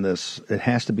most in this. It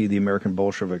has to be the American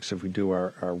Bolsheviks if we do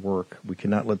our work. We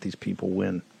cannot let these people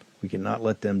win. We cannot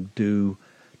let them do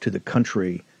to the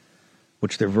country,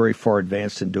 which they're very far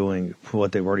advanced in doing,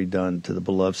 what they've already done to the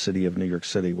beloved city of New York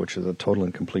City, which is a total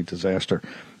and complete disaster. I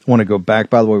want to go back.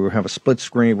 By the way, we'll have a split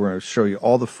screen. We're going to show you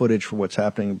all the footage for what's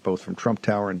happening both from Trump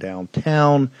Tower and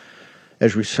downtown.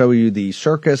 As we show you the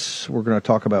circus, we're going to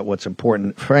talk about what's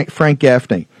important. Frank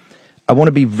Gaffney, I want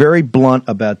to be very blunt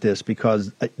about this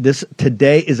because this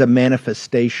today is a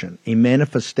manifestation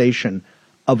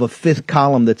of a fifth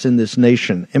column that's in this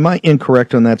nation. Am I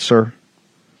incorrect on that, sir?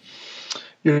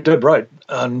 You're dead right.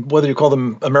 And whether you call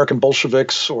them American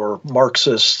Bolsheviks or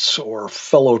Marxists or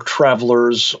fellow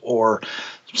travelers or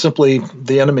simply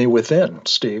the enemy within,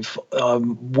 Steve,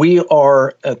 we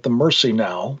are at the mercy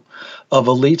now of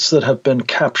elites that have been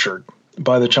captured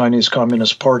by the Chinese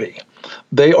Communist Party.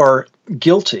 They are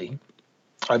guilty,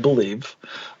 I believe,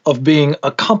 of being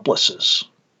accomplices,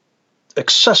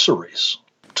 accessories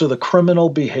to the criminal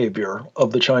behavior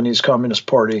of the Chinese Communist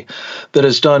Party that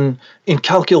has done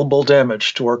incalculable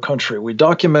damage to our country. We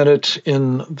document it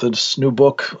in this new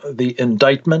book, The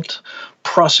Indictment,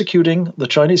 prosecuting the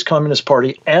Chinese Communist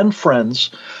Party and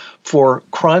friends for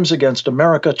crimes against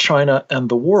America, China, and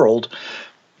the world,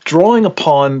 drawing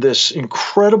upon this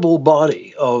incredible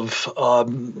body of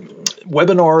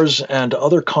webinars and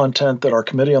other content that our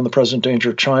Committee on the Present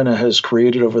Danger of China has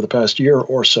created over the past year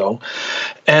or so.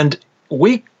 And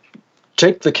we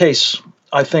take the case,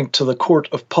 I think, to the court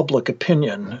of public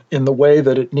opinion in the way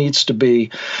that it needs to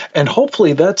be. And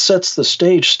hopefully that sets the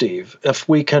stage, Steve, if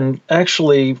we can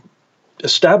actually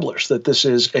establish that this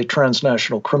is a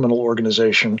transnational criminal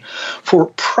organization for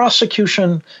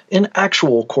prosecution in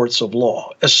actual courts of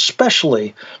law,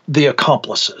 especially the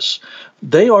accomplices.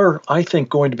 they are, I think,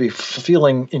 going to be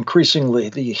feeling increasingly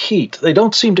the heat. They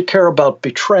don't seem to care about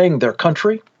betraying their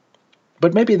country,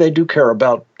 but maybe they do care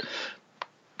about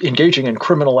engaging in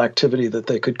criminal activity that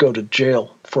they could go to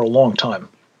jail for a long time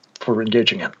for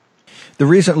engaging in. The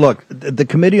reason, look, the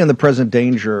Committee on the Present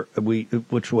Danger,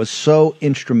 which was so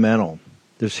instrumental,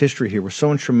 there's history here, was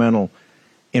so instrumental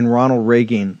in Ronald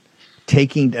Reagan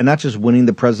taking, and not just winning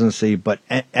the presidency, but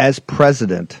as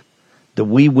president, the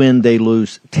we win, they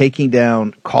lose, taking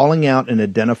down, calling out and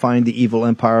identifying the evil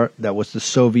empire that was the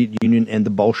Soviet Union and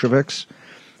the Bolsheviks,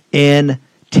 and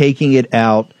taking it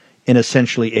out in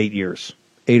essentially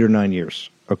 8 or 9 years.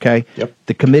 Okay? Yep.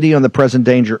 The Committee on the Present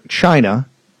Danger, China,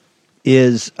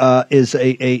 is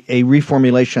a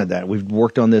reformulation of that. We've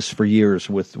worked on this for years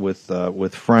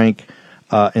with Frank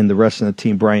and the rest of the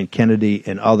team, Brian Kennedy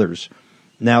and others.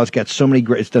 Now it's got so many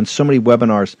it's done so many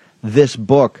webinars. This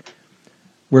book,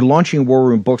 we're launching War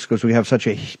Room Books because we have such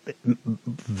a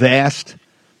vast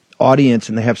audience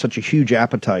and they have such a huge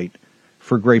appetite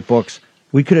for great books.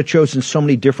 We could have chosen so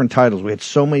many different titles. We had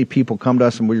so many people come to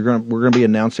us, and we're going to be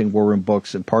announcing War Room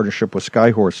Books in partnership with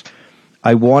Skyhorse.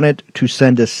 I wanted to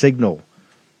send a signal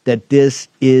that this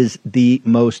is the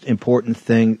most important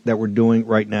thing that we're doing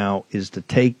right now, is to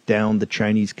take down the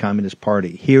Chinese Communist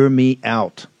Party. Hear me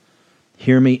out.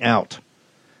 Hear me out.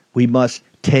 We must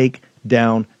take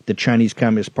down the Chinese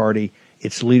Communist Party,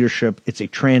 its leadership. It's a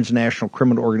transnational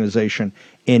criminal organization,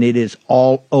 and it is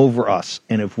all over us.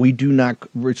 And if we do not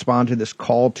respond to this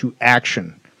call to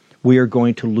action, we are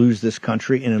going to lose this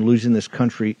country, and in losing this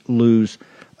country, lose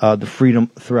the freedom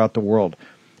throughout the world.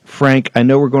 Frank, I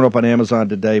know we're going up on Amazon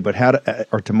today, but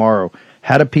or tomorrow,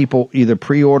 how do people either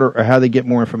pre-order or how do they get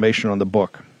more information on the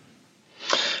book?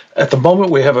 At the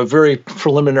moment, we have a very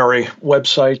preliminary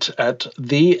website at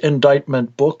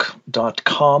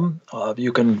theindictmentbook.com.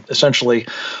 You can essentially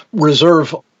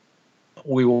reserve.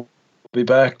 We will be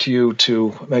back to you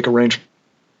to make arrangements.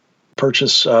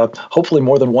 Purchase hopefully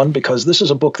more than one, because this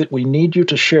is a book that we need you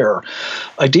to share,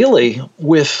 ideally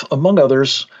with, among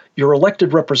others, your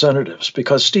elected representatives,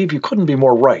 because, Steve, you couldn't be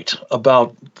more right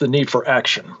about the need for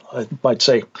action. I might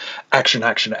say action,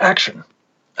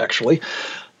 actually.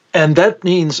 And that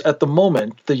means at the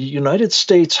moment the United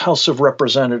States House of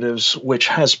Representatives, which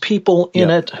has people in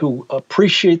it who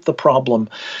appreciate the problem,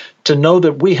 to know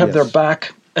that we have their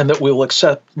back and that we will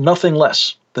accept nothing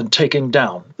less than taking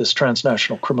down this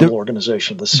transnational criminal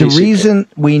organization, the CCP. The reason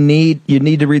you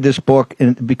need to read this book,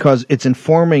 because it's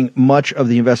informing much of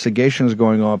the investigations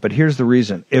going on, but here's the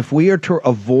reason. If we are to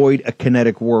avoid a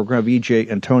kinetic war, we're going to have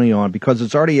EJ and Tony on, because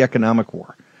it's already economic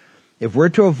war. If we're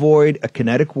to avoid a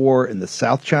kinetic war in the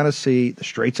South China Sea, the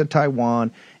Straits of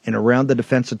Taiwan, and around the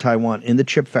defense of Taiwan, in the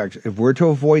chip factories, if we're to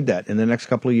avoid that in the next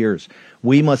couple of years,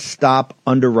 we must stop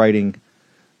underwriting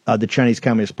the Chinese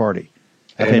Communist Party.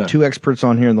 I've had two experts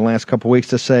on here in the last couple of weeks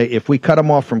to say, if we cut them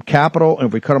off from capital and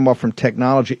if we cut them off from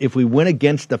technology, if we went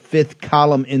against the fifth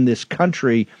column in this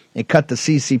country and cut the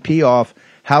CCP off,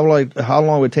 how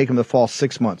long would it take them to fall?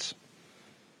 6 months.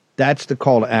 That's the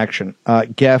call to action.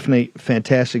 Gaffney,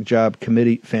 fantastic job.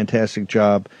 Committee, fantastic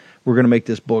job. We're going to make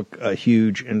this book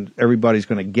huge, and everybody's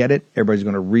going to get it. Everybody's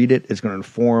going to read it. It's going to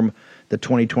inform the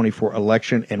 2024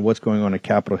 election and what's going on at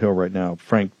Capitol Hill right now.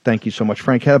 Frank, thank you so much.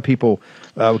 Frank, how do people,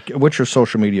 what's your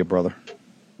social media, brother?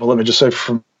 Well, let me just say,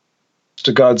 from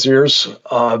to God's ears,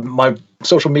 my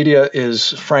social media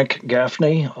is Frank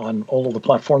Gaffney on all of the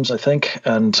platforms, I think.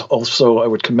 And also I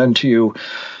would commend to you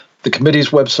the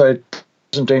committee's website,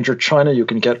 Present Danger China. You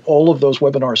can get all of those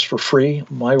webinars for free.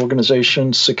 My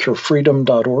organization,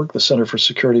 securefreedom.org, the Center for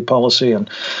Security Policy, and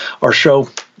our show,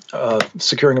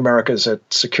 Securing America, is at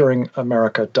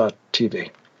securingamerica.tv.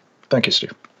 Thank you,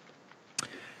 Steve.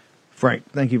 Frank,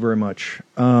 thank you very much.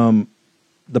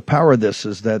 The power of this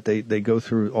is that they go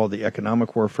through all the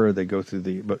economic warfare, they go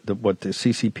through what the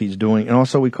CCP is doing, and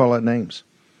also we call out names.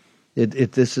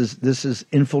 This is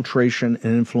infiltration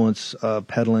and influence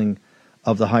peddling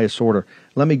of the highest order.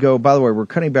 Let me go. By the way, we're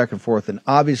cutting back and forth, and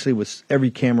obviously with every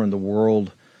camera in the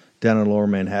world down in Lower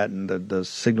Manhattan, the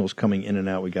signals coming in and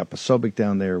out. We got Posobiec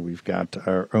down there. We've got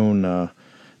our own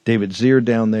David Zier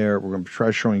down there. We're going to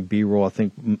try showing B-roll. I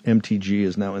think MTG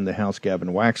is now in the house.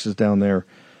 Gavin Wax is down there.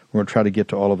 We're going to try to get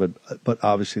to all of it, but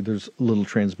obviously there's a little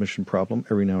transmission problem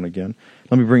every now and again.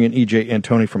 Let me bring in EJ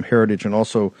Antoni from Heritage, and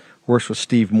also works with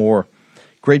Steve Moore.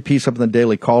 Great piece up in the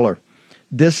Daily Caller.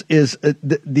 This is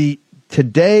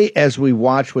today, as we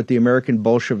watch what the American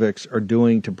Bolsheviks are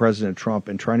doing to President Trump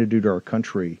and trying to do to our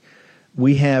country,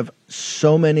 we have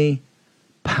so many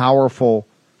powerful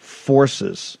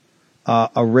forces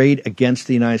arrayed against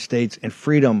the United States and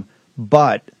freedom,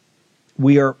 but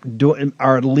we are doing,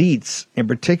 our elites, and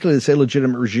particularly this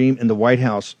illegitimate regime in the White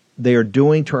House, they are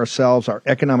doing to ourselves, our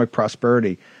economic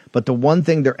prosperity. But the one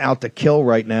thing they're out to kill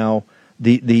right now,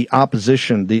 the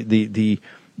opposition,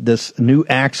 this new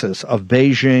axis of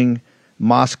Beijing,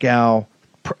 Moscow,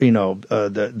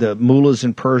 the mullahs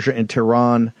in Persia and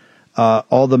Tehran,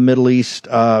 all the Middle East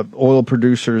oil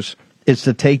producers, is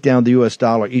to take down the U.S.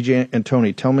 dollar. E.J. and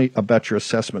Tony, tell me about your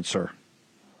assessment, sir.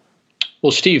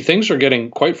 Well, Steve, things are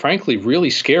getting, quite frankly, really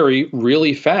scary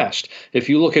really fast. If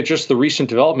you look at just the recent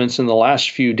developments in the last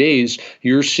few days,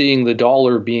 you're seeing the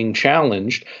dollar being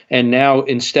challenged. And now,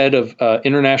 instead of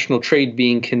international trade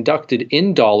being conducted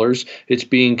in dollars, it's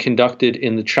being conducted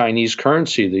in the Chinese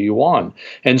currency, the yuan.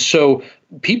 And so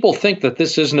people think that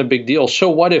this isn't a big deal. So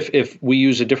what if we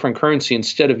use a different currency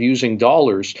instead of using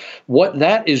dollars? What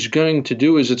that is going to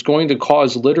do is it's going to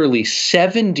cause literally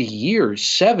 70 years,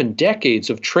 7 decades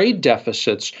of trade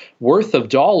deficits worth of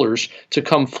dollars to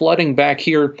come flooding back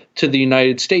here to the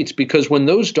United States. Because when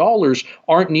those dollars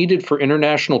aren't needed for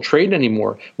international trade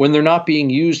anymore, when they're not being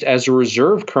used as a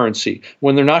reserve currency,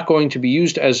 when they're not going to be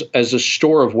used as a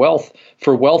store of wealth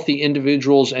for wealthy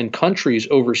individuals and countries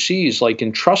overseas, like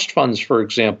in trust funds, for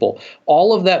example,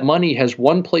 all of that money has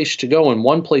one place to go and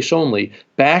one place only,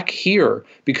 back here,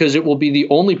 because it will be the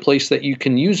only place that you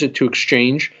can use it to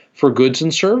exchange for goods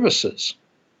and services.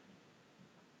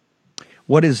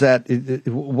 What is that?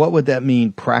 What would that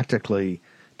mean practically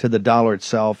to the dollar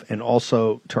itself and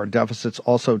also to our deficits,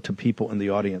 also to people in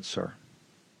the audience, sir?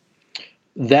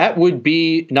 That would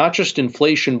be not just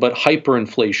inflation, but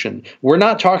hyperinflation. We're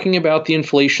not talking about the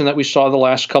inflation that we saw the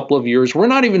last couple of years. We're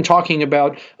not even talking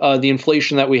about the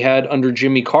inflation that we had under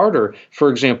Jimmy Carter, for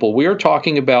example. We are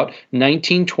talking about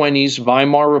 1920s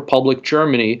Weimar Republic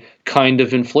Germany kind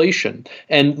of inflation.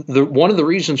 And one of the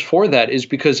reasons for that is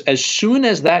because as soon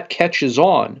as that catches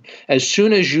on, as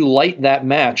soon as you light that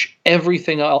match,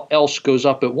 everything else goes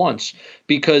up at once.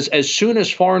 Because as soon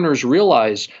as foreigners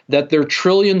realize that their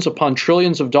trillions upon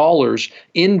trillions of dollars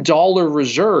in dollar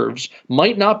reserves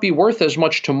might not be worth as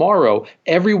much tomorrow,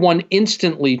 everyone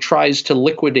instantly tries to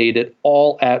liquidate it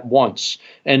all at once.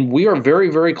 And we are very,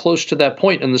 very close to that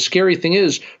point. And the scary thing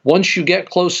is, once you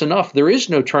get close enough, there is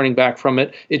no turning back from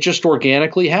it. It just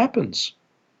organically happens.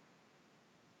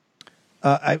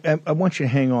 I want you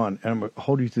to hang on, and I'm going to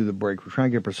hold you through the break. We're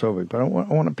trying to get Persovic, but I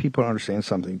want people to understand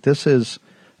something. This is,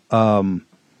 when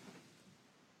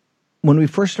we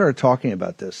first started talking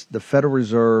about this, the Federal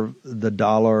Reserve, the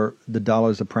dollar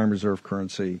is the prime reserve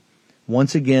currency.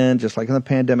 Once again, just like in the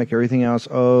pandemic, everything else,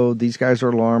 oh, these guys are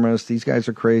alarmists, these guys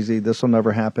are crazy, this will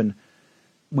never happen.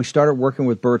 We started working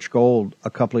with Birch Gold a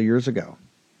couple of years ago,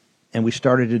 and we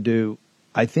started to do,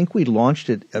 I think we launched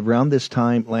it around this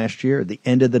time last year, the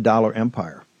end of the dollar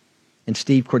empire. And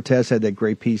Steve Cortez had that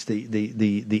great piece,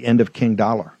 the end of King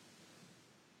Dollar.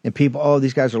 And people, oh,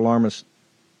 these guys are alarmists.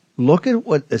 Look at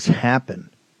what has happened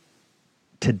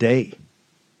today.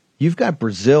 You've got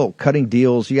Brazil cutting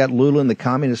deals. You got Lula and the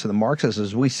communists and the Marxists.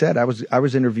 As we said, I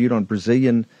was interviewed on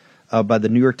Brazilian by the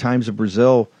New York Times of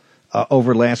Brazil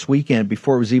over last weekend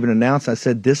before it was even announced. I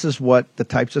said, this is what the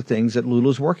types of things that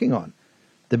Lula's working on.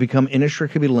 They become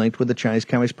inextricably linked with the Chinese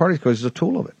Communist Party because it's a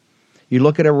tool of it. You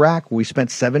look at Iraq. We spent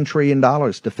 $7 trillion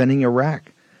defending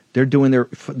Iraq. They're doing their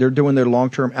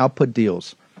long-term output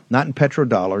deals, not in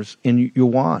petrodollars, in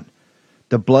yuan.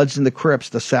 The Bloods and the Crips,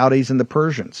 the Saudis and the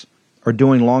Persians are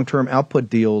doing long-term output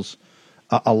deals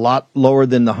a lot lower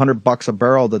than the $100 a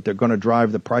barrel that they're going to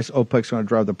drive the price. OPEC's going to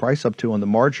drive the price up to on the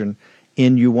margin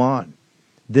in yuan.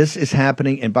 This is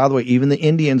happening, and by the way, even the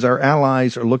Indians, our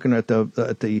allies, are looking at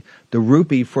the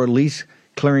rupee for at least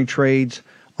clearing trades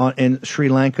in Sri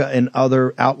Lanka and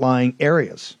other outlying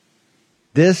areas.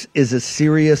 This is as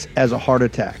serious as a heart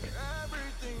attack.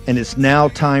 And it's now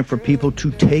time for people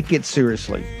to take it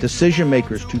seriously, decision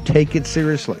makers to take it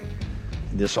seriously.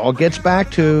 This all gets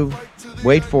back to,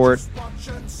 wait for it,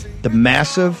 the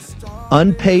massive,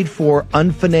 unpaid for,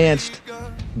 unfinanced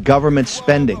government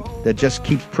spending that just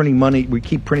keeps printing money. We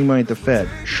keep printing money at the Fed.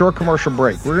 Short commercial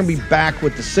break. We're going to be back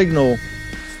with the signal.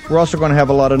 We're also going to have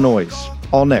a lot of noise.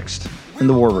 All next in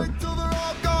the War Room.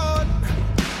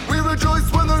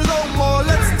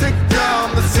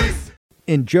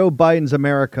 In Joe Biden's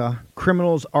America,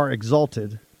 criminals are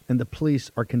exalted and the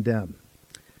police are condemned.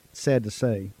 It's sad to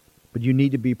say, but you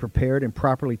need to be prepared and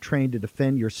properly trained to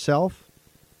defend yourself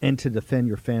and to defend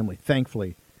your family.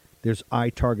 Thankfully, there's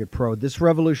iTarget Pro. This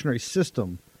revolutionary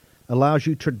system allows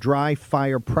you to dry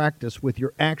fire practice with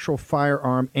your actual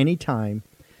firearm anytime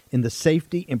in the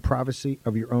safety and privacy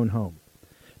of your own home.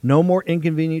 No more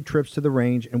inconvenient trips to the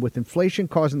range, and with inflation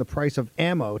causing the price of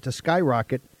ammo to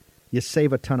skyrocket, you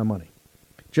save a ton of money.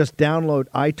 Just download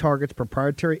iTarget's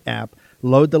proprietary app,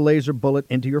 load the laser bullet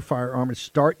into your firearm, and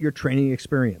start your training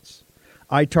experience.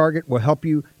 iTarget will help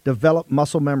you develop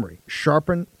muscle memory,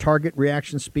 sharpen target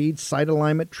reaction speed, sight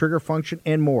alignment, trigger function,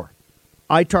 and more.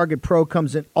 iTarget Pro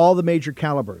comes in all the major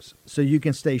calibers, so you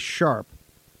can stay sharp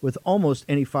with almost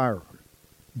any firearm.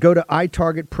 Go to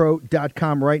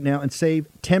itargetpro.com right now and save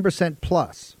 10%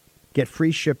 plus. Get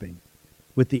free shipping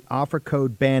with the offer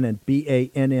code BANNON,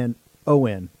 BANNON,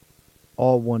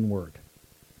 all one word.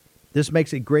 This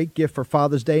makes a great gift for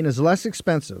Father's Day and is less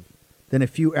expensive than a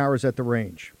few hours at the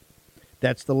range.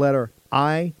 That's the letter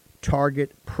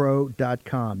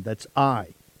itargetpro.com. That's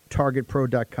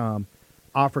itargetpro.com.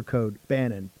 Offer code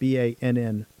BANNON,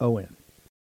 BANNON.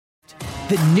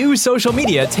 The new social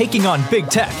media taking on big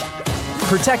tech,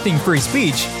 protecting free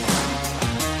speech,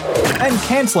 and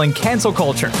canceling cancel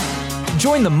culture.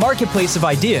 Join the marketplace of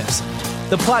ideas.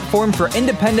 The platform for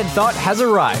independent thought has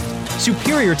arrived.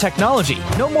 Superior technology.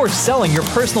 No more selling your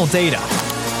personal data.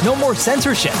 No more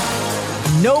censorship.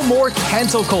 No more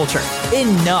cancel culture.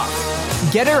 Enough.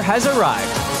 Getter has arrived.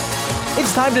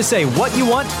 It's time to say what you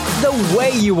want, the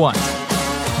way you want.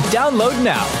 Download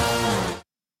now.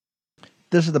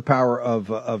 This is the power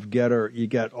of Getter. You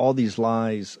got all these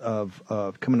lies of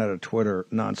coming out of Twitter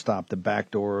nonstop, the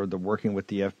backdoor, the working with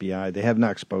the FBI. They have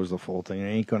not exposed the full thing. They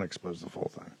ain't going to expose the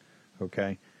full thing,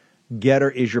 okay?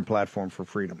 Getter is your platform for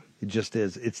freedom. It just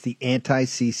is. It's the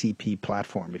anti-CCP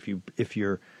platform. If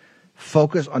you're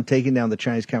focused on taking down the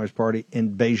Chinese Communist Party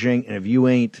in Beijing, and if you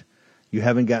ain't, you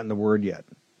haven't gotten the word yet,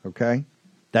 okay?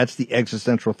 That's the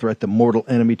existential threat, the mortal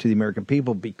enemy to the American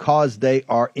people, because they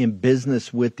are in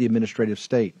business with the administrative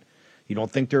state. You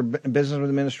don't think they're in business with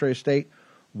the administrative state?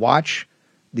 Watch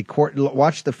the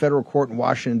federal court in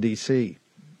Washington, D.C.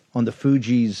 on the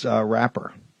Fuji's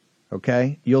wrapper.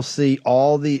 Okay, you'll see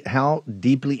how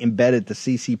deeply embedded the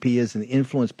CCP is in the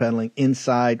influence peddling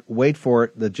inside. Wait for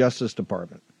it, the Justice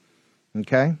Department.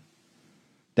 Okay.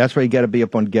 That's why you got to be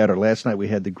up on Getter. Last night we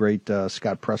had the great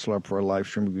Scott Pressler up for a live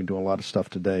stream. We've been doing a lot of stuff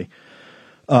today.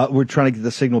 We're trying to get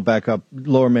the signal back up.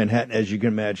 Lower Manhattan, as you can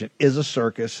imagine, is a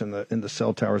circus, and the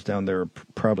cell towers down there are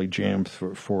probably jammed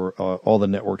for all the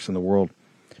networks in the world.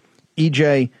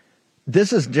 EJ,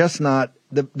 this is just not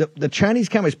the Chinese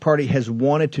Communist Party has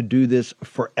wanted to do this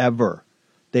forever.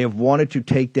 They have wanted to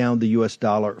take down the U.S.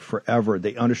 dollar forever.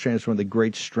 They understand it's one of the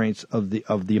great strengths of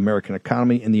the American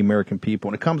economy and the American people.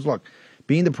 And it comes, look.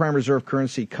 Being the prime reserve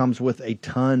currency comes with a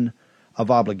ton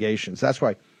of obligations. That's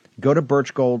why go to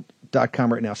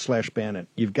birchgold.com right now /Bannon.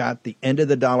 You've got the End of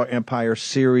the Dollar Empire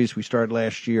series we started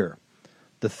last year.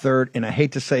 The third, and I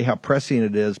hate to say how prescient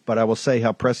it is, but I will say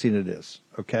how prescient it is,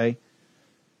 okay?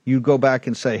 You go back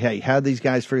and say, hey, how did these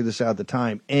guys figure this out at the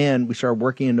time? And we started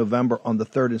working in November on the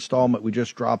third installment. We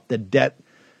just dropped The Debt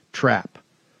Trap.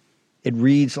 It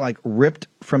reads like ripped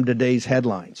from today's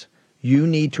headlines. You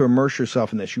need to immerse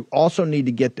yourself in this. You also need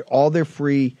to get all their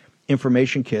free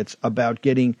information kits about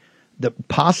getting the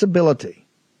possibility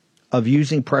of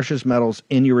using precious metals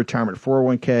in your retirement,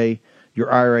 401k,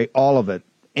 your IRA, all of it,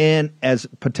 and as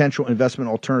potential investment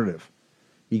alternative.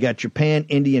 You got Japan,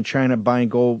 India, and China buying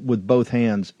gold with both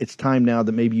hands. It's time now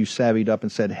that maybe you savvied up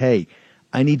and said, hey,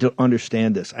 I need to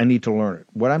understand this. I need to learn it.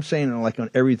 What I'm saying, like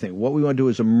on everything, what we want to do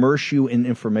is immerse you in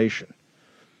information.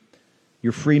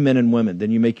 You're free men and women.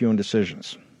 Then you make your own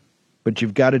decisions. But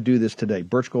you've got to do this today.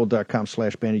 Birchgold.com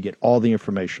 /Bannon. You get all the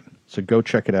information. So go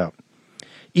check it out.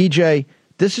 EJ,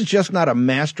 this is just not a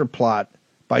master plot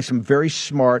by some very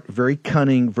smart, very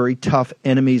cunning, very tough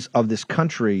enemies of this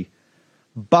country.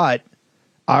 But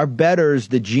our betters,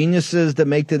 the geniuses that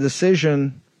make the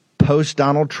decision post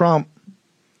Donald Trump,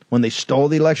 when they stole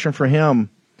the election for him,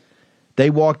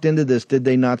 they walked into this, did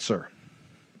they not, sir?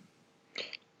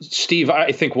 Steve,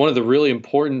 I think one of the really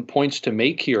important points to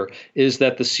make here is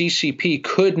that the CCP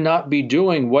could not be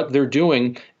doing what they're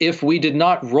doing if we did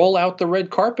not roll out the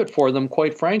red carpet for them,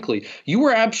 quite frankly. You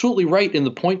were absolutely right in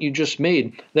the point you just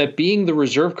made, that being the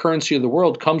reserve currency of the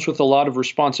world comes with a lot of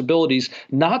responsibilities,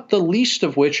 not the least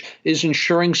of which is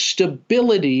ensuring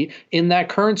stability in that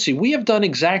currency. We have done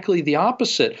exactly the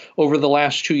opposite over the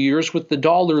last 2 years, with the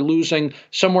dollar losing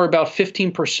somewhere about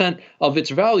 15% of its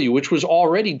value, which was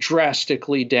already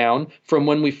drastically down from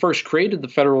when we first created the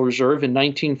Federal Reserve in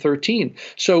 1913.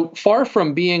 So far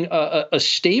from being a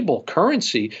stable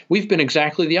currency, we've been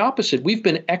exactly the opposite. We've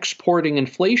been exporting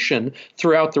inflation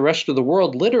throughout the rest of the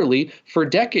world literally for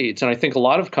decades. And I think a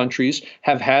lot of countries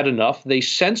have had enough. They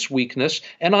sense weakness.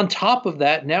 And on top of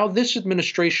that, now this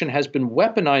administration has been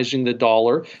weaponizing the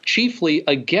dollar, chiefly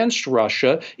against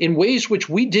Russia, in ways which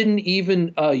we didn't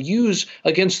even use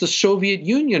against the Soviet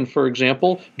Union, for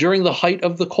example, during the height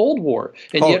of the Cold War.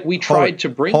 And And yet we tried to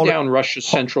bring down Russia's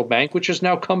central bank, which has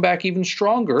now come back even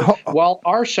stronger, while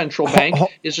our central bank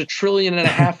is $1.5 trillion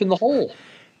in the hole.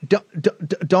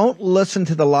 Don't listen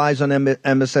to the lies on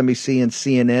MSNBC and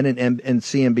CNN and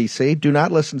CNBC. Do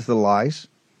not listen to the lies.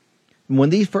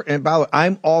 When and by the way,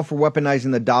 I'm all for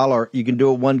weaponizing the dollar. You can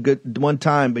do it one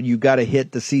time, but you got to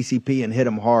hit the CCP and hit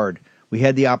them hard. We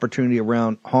had the opportunity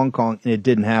around Hong Kong, and it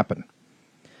didn't happen.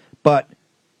 But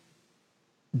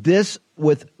this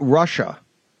with Russia,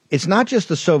 it's not just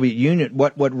the Soviet Union.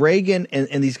 What Reagan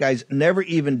and these guys never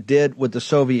even did with the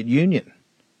Soviet Union,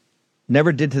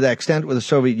 never did to that extent with the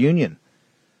Soviet Union.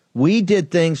 We did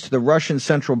things to the Russian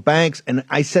central banks, and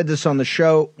I said this on the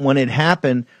show when it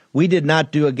happened. We did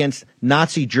not do against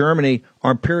Nazi Germany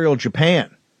or Imperial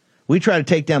Japan. We tried to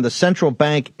take down the central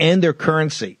bank and their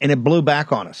currency, and it blew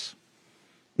back on us.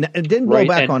 Now, it didn't blow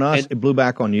back on us. It blew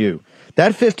back on you.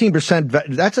 That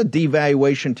 15%, that's a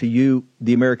devaluation to you,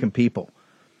 the American people.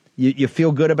 You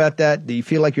feel good about that? Do you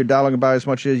feel like you're dollar about as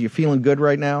much as you're feeling good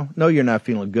right now? No, you're not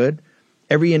feeling good.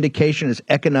 Every indication is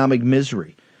economic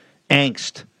misery,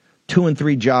 angst. 2 and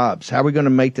 3 jobs. How are we going to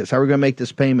make this? How are we going to make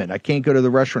this payment? I can't go to the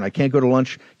restaurant. I can't go to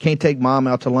lunch. Can't take mom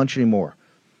out to lunch anymore.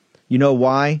 You know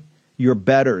why? Your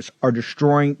betters are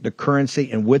destroying the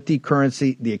currency, and with the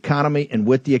currency, the economy, and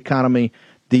with the economy,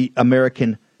 the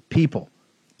American people.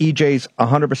 EJ's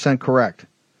 100% correct.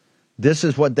 This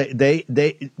is what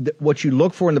what you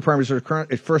look for in the primary reserve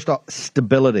current is, first off,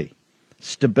 stability.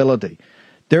 Stability.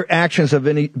 Their actions have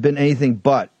been anything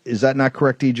but. Is that not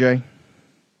correct, EJ?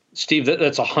 Steve,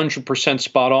 that's 100%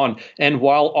 spot on. And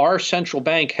while our central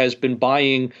bank has been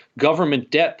buying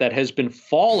government debt that has been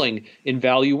falling in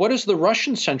value, what has the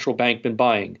Russian central bank been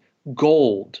buying?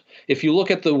 Gold. If you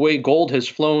look at the way gold has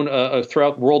flown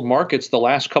throughout world markets the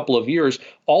last couple of years,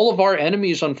 all of our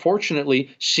enemies,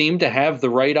 unfortunately, seem to have the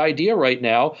right idea right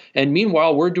now. And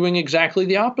meanwhile, we're doing exactly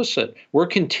the opposite. We're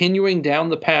continuing down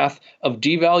the path of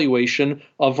devaluation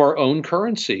of our own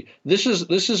currency. This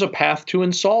is a path to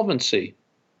insolvency.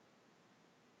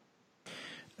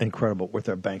 Incredible with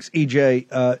our banks.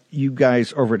 EJ, you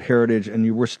guys over at Heritage, and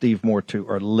you were Steve Moore too,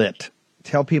 are lit.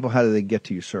 Tell people how do they get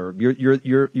to you, sir.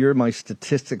 You're my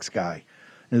statistics guy.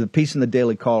 And the piece in the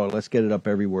Daily Caller, let's get it up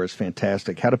everywhere, is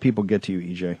fantastic. How do people get to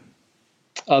you,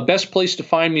 EJ? Best place to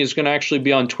find me is going to actually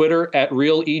be on Twitter at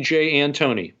real EJ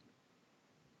Antoni.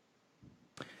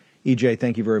 EJ,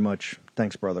 thank you very much.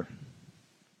 Thanks, brother.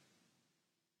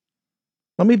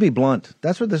 Let me be blunt.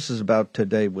 That's what this is about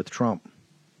today with Trump.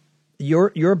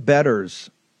 Your betters,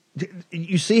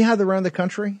 you see how they're around the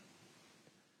country?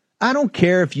 I don't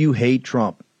care if you hate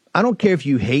Trump. I don't care if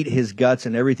you hate his guts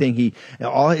and everything,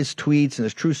 all his tweets and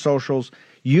his true socials.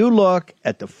 You look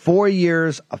at the 4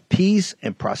 years of peace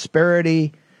and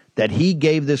prosperity that he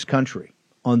gave this country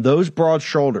on those broad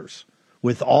shoulders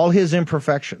with all his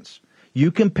imperfections. You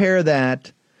compare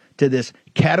that to this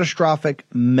catastrophic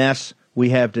mess we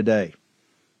have today.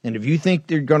 And if you think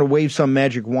they're going to wave some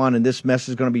magic wand and this mess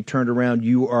is going to be turned around,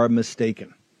 you are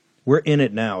mistaken. We're in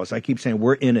it now. As I keep saying,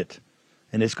 we're in it.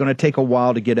 And it's going to take a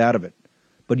while to get out of it.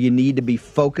 But you need to be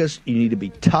focused. You need to be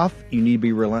tough. You need to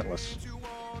be relentless.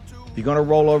 If you're going to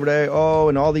roll over today,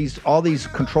 and all these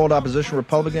controlled opposition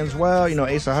Republicans,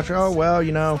 Asa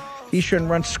Hutchinson, he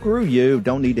shouldn't run. Screw you.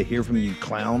 Don't need to hear from you,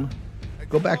 clown.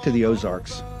 Go back to the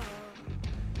Ozarks.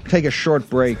 Take a short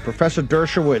break. Professor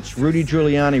Dershowitz, Rudy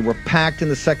Giuliani, we're packed in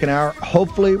the second hour.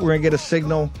 Hopefully, we're going to get a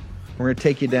signal. We're going to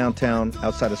take you downtown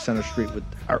outside of Center Street with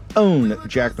our own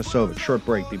Jack Masovic. Short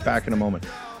break. Be back in a moment.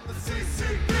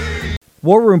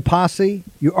 War Room Posse,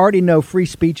 you already know free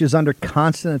speech is under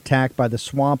constant attack by the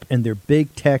swamp and their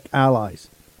big tech allies.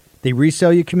 They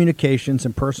resell your communications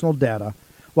and personal data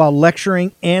while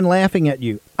lecturing and laughing at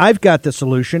you. I've got the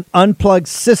solution. Unplugged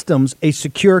Systems, a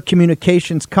secure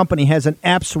communications company, has an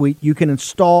app suite you can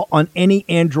install on any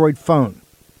Android phone,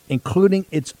 including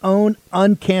its own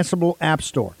uncancelable app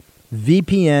store,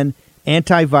 VPN,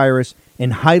 antivirus,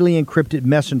 and highly encrypted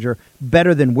messenger,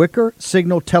 better than Wicker,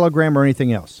 Signal, Telegram, or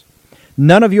anything else.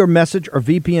 None of your message or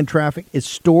VPN traffic is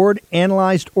stored,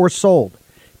 analyzed, or sold.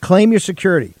 Claim your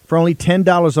security for only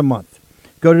 $10 a month.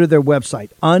 Go to their website,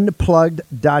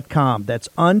 unplugged.com. That's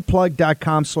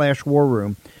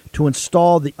unplugged.com/warroom to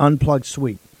install the Unplugged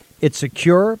suite. It's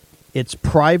secure. It's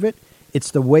private.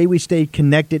 It's the way we stay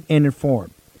connected and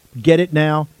informed. Get it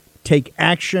now. Take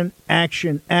action,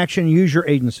 action, action. Use your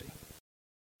agency.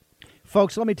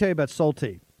 Folks, let me tell you about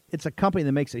Solti. It's a company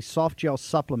that makes a soft gel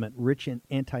supplement rich in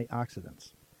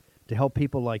antioxidants to help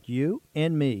people like you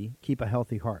and me keep a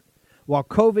healthy heart. While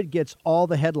COVID gets all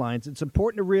the headlines, it's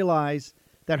important to realize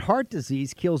that heart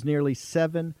disease kills nearly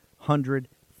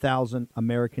 700,000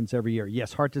 Americans every year.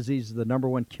 Yes, heart disease is the number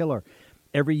one killer.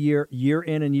 every year, year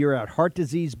in and year out. Heart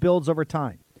disease builds over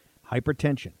time.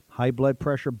 Hypertension, high blood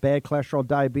pressure, bad cholesterol,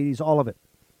 diabetes, all of it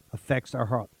affects our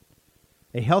heart.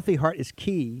 A healthy heart is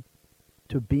key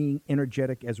to being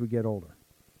energetic as we get older.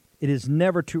 It is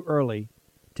never too early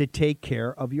to take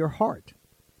care of your heart.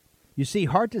 You see,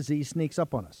 heart disease sneaks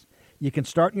up on us. You can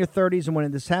start in your 30s, and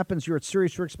when this happens, you're at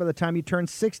serious risk by the time you turn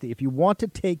 60. If you want to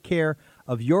take care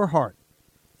of your heart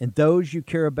and those you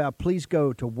care about, please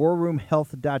go to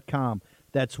warroomhealth.com.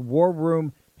 That's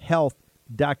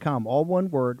warroomhealth.com. All one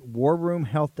word,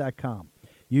 warroomhealth.com.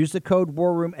 Use the code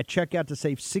WARROOM at checkout to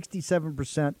save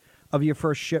 67% of your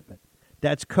first shipment.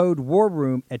 That's code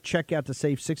WARROOM at checkout to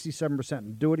save 67%.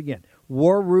 And do it again.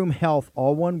 War Room Health,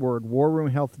 all one word,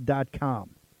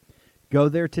 warroomhealth.com. Go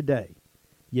there today.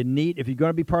 You need, if you're going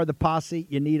to be part of the posse,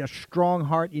 you need a strong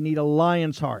heart. You need a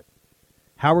lion's heart.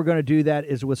 How we're going to do that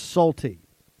is with Solti.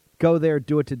 Go there,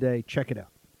 do it today. Check it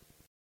out.